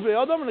Akol Tachbuz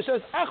B'Yodam and it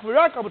says Ach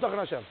V'Rak Al B'Tachan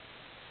Hashem.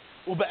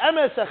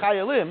 U'Be'emes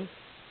HaChayalim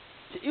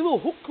Ilu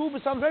Hukku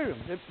B'Samverim.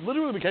 It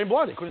literally became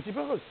blind. They couldn't see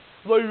Pinchas.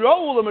 Lo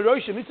Yira'u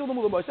L'Meroshim Nitzil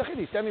L'Mul L'Moisachid.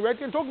 He's standing right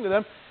there and talking to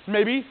them,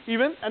 maybe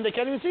even, and they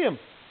can't even see him.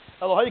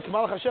 Elohai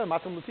K'Malach Hashem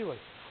Matam L'Tivai.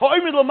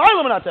 Ha'imid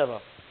L'Maylam N'Ateva.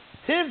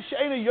 Tiv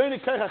She'ena Yoyne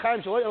K'Ech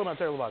HaChayim Shaloi Elam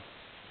N'Ater L'Vad.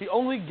 He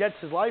only gets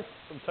his life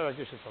from Torah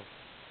K'Dish itself.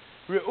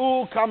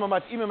 Re'u Kama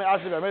Mat'imim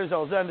Me'aseh V'Ameir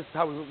Zal Zen. This is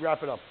how we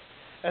wrap it up.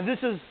 And this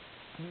is,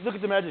 look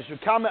at the Medrash.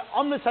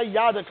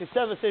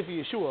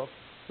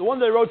 The one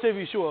that wrote Sefer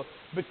Yeshua,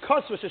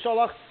 because of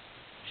Sheshalach,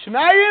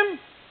 Shnayim,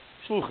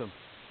 Shluchim.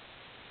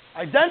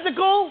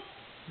 Identical,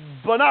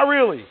 but not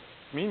really.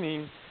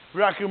 Meaning,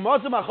 this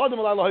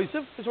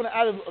one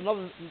added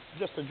another,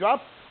 just a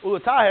drop. To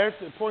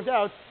point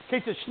out, we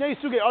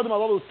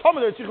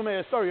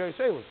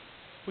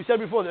said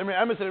before, the Emre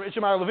Emes and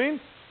Ishmael Levine,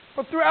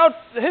 but throughout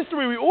the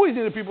history, we always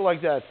needed people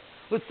like that.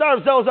 Let's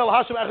start Zel Zel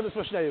Hashem Echad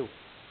Esmashneyu.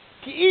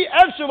 Ki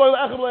I Efshel Lo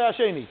Echad Lo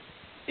Yasheni.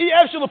 I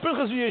Efshel Lo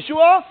Pinchas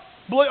Yeshua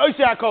B'Lo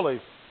Oisei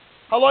HaKolev.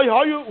 Haloi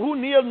Hayu Hu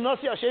Niyad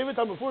Nasi HaShevet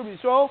HaBefur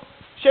B'Yisrael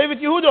Shevet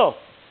Yehuda.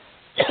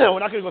 We're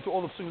not going to go through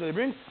all the psukim that they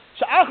bring.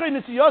 She'achrei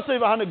Nitziyosei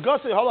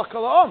V'Hanagosei Halach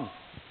Kala'am.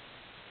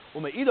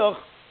 U'me'idach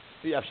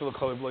I Efshel Lo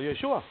Kolev B'Lo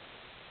Yeshua.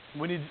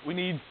 We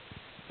need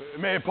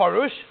Meir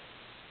Parush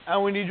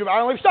and we need Rabbi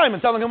Aaron Leib Steinman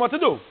telling him what to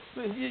do.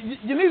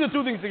 You need the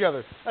two things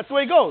together. That's the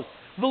way it goes.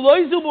 Not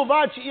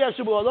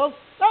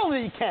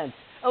only he can't,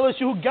 unless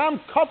you gam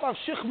kaf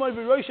shichmai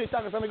v'roishay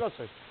tachas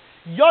hanagosei.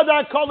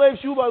 Yada kalev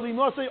shuba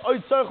linosei oy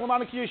tzarich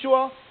l'manik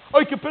Yeshua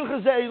oy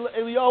kepinchas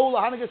Eliyahu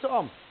lahanagas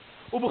ha'am.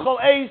 Ubechol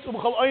eis,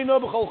 ubechol oyna,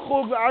 ubechol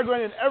chug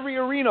v'argran in every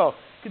arena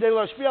k'dei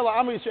lashpia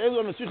la'am Yisraelu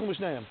and l'tzichum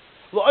l'shneim.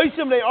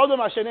 La'oisim lei adam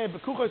ha'sheneim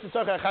b'kuchos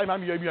tzarich ha'chayim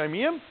ha'mi yoyim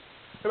yoyimiyim.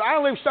 Rabbi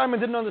Aaron Leib Steinman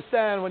didn't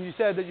understand when you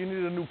said that you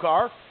needed a new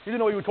car. He didn't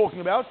know what you were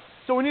talking about.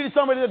 So we needed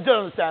somebody that did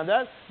understand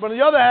that. But on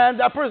the other hand,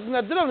 that person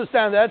that did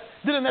understand that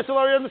didn't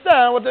necessarily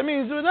understand what that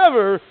means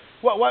whatever.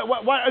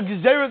 What a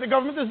gezerah the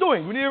government is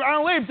doing. We need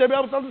Aaron Leib to be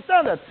able to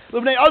understand that.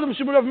 L'bnei Adam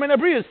shemurav min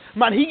abriyas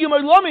manhigim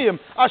olamiyim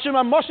asher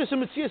ma'moshes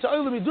u'metzias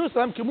ha'olam yidus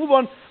lahem can move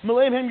on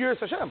maleim hem yiras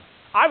Hashem.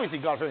 Obviously,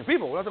 God-fearing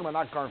people. We're not talking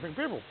about not God-fearing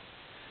people.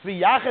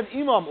 V'yachad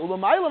imam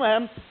u'lamaylam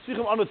hem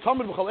tzrichim anu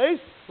tamid b'chol eis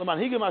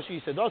l'manhigim asher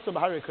yisedosam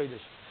b'harei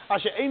kodesh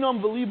asher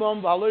einam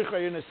v'libam v'haloich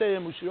ra'yer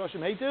neseyim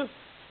u'shiroshem heitiv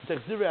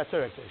t'chzirei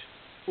atzorek teish.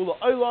 Ula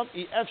olam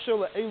I efsher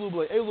le'elu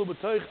b'le'elu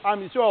b'toich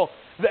am Yisrael.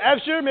 The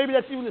efsher, maybe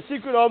that's even the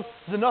secret of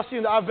the Nasi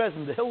and the Av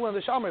Bezin, the Hill and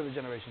the Shammai of the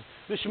generation.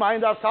 The Shemai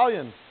and the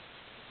Avtalion.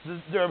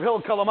 The Reb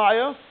Hill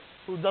Kalamaya,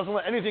 who doesn't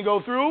let anything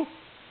go through. And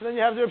then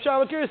you have the Reb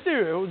Shalom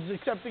Kiristiri, who's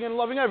accepting and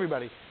loving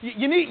everybody.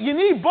 You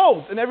need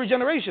both in every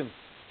generation.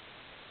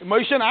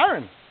 Moshe and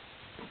Aaron.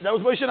 That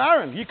was Moshe and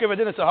Aaron. Yikav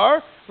Adin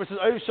Tzahar versus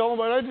Oyev Shalom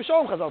B'Oyev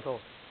B'Shalom Chazal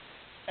told.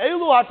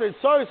 Elu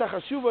ha'tertzoris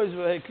ha'chashuvos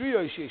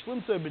v'hekriyo sheyesh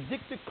limtzah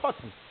b'diktik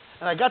kotzen.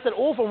 And I got that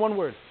all from one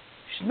word.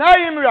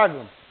 Shnayim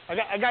raglim.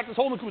 I got this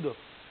whole nekuda.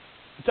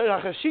 From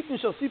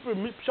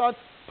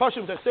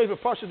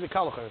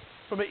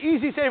an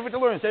easy sefer to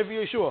learn, Sefer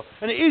Yeshua,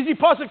 and an easy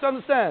pasuk to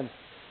understand.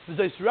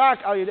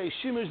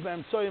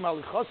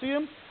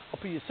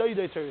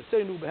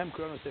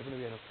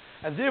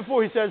 And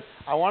therefore he says,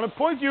 I want to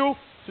point you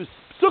to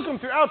psukim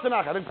throughout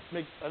Tanakh. I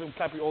didn't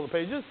copy all the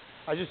pages.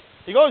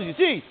 He goes, you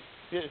see,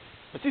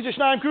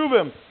 Shnayim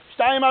Kruvim,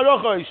 Shtayim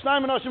Arochoi,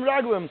 Shnayim Anashim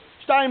Raglim,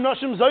 Shtayim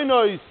Nashim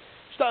Zainois,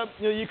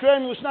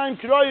 Yikreim L'Shnayim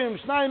Kiroyim,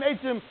 Shnayim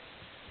Eitzim.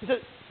 He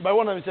said, by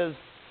one of them he says,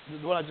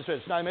 the one I just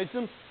read, Shnayim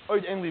Eitzim,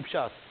 Oid En Li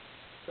Pshat.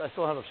 I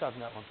still have a pshat in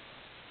that one.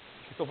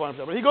 You can still find a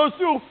pshat. But he goes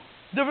through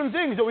different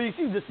things. So you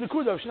see this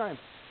Nekuda of Shnayim.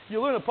 You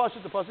learn a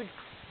pasuk to pasuk,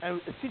 and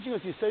it's teaching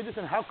us Yisodis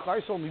and how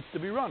Klal Yisrael needs to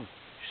be run.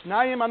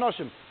 Shnayim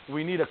Anoshim.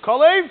 We need a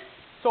Kalev,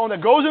 someone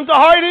that goes into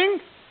hiding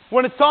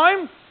when it's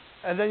time,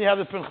 and then you have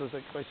the Pinchas,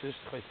 like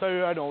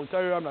I don't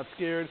Torah, I'm not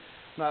scared,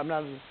 I'm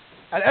not.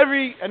 And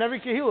every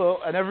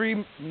Kehillah, and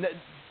every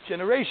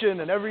generation,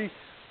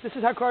 this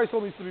is how Klal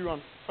Yisrael needs to be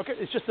run. Okay,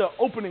 it's just an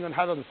opening on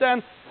how to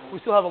understand. We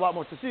still have a lot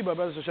more to see, but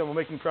B'ezras Hashem, we're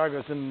making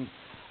progress and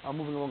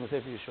moving along the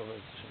Sefer Yeshua.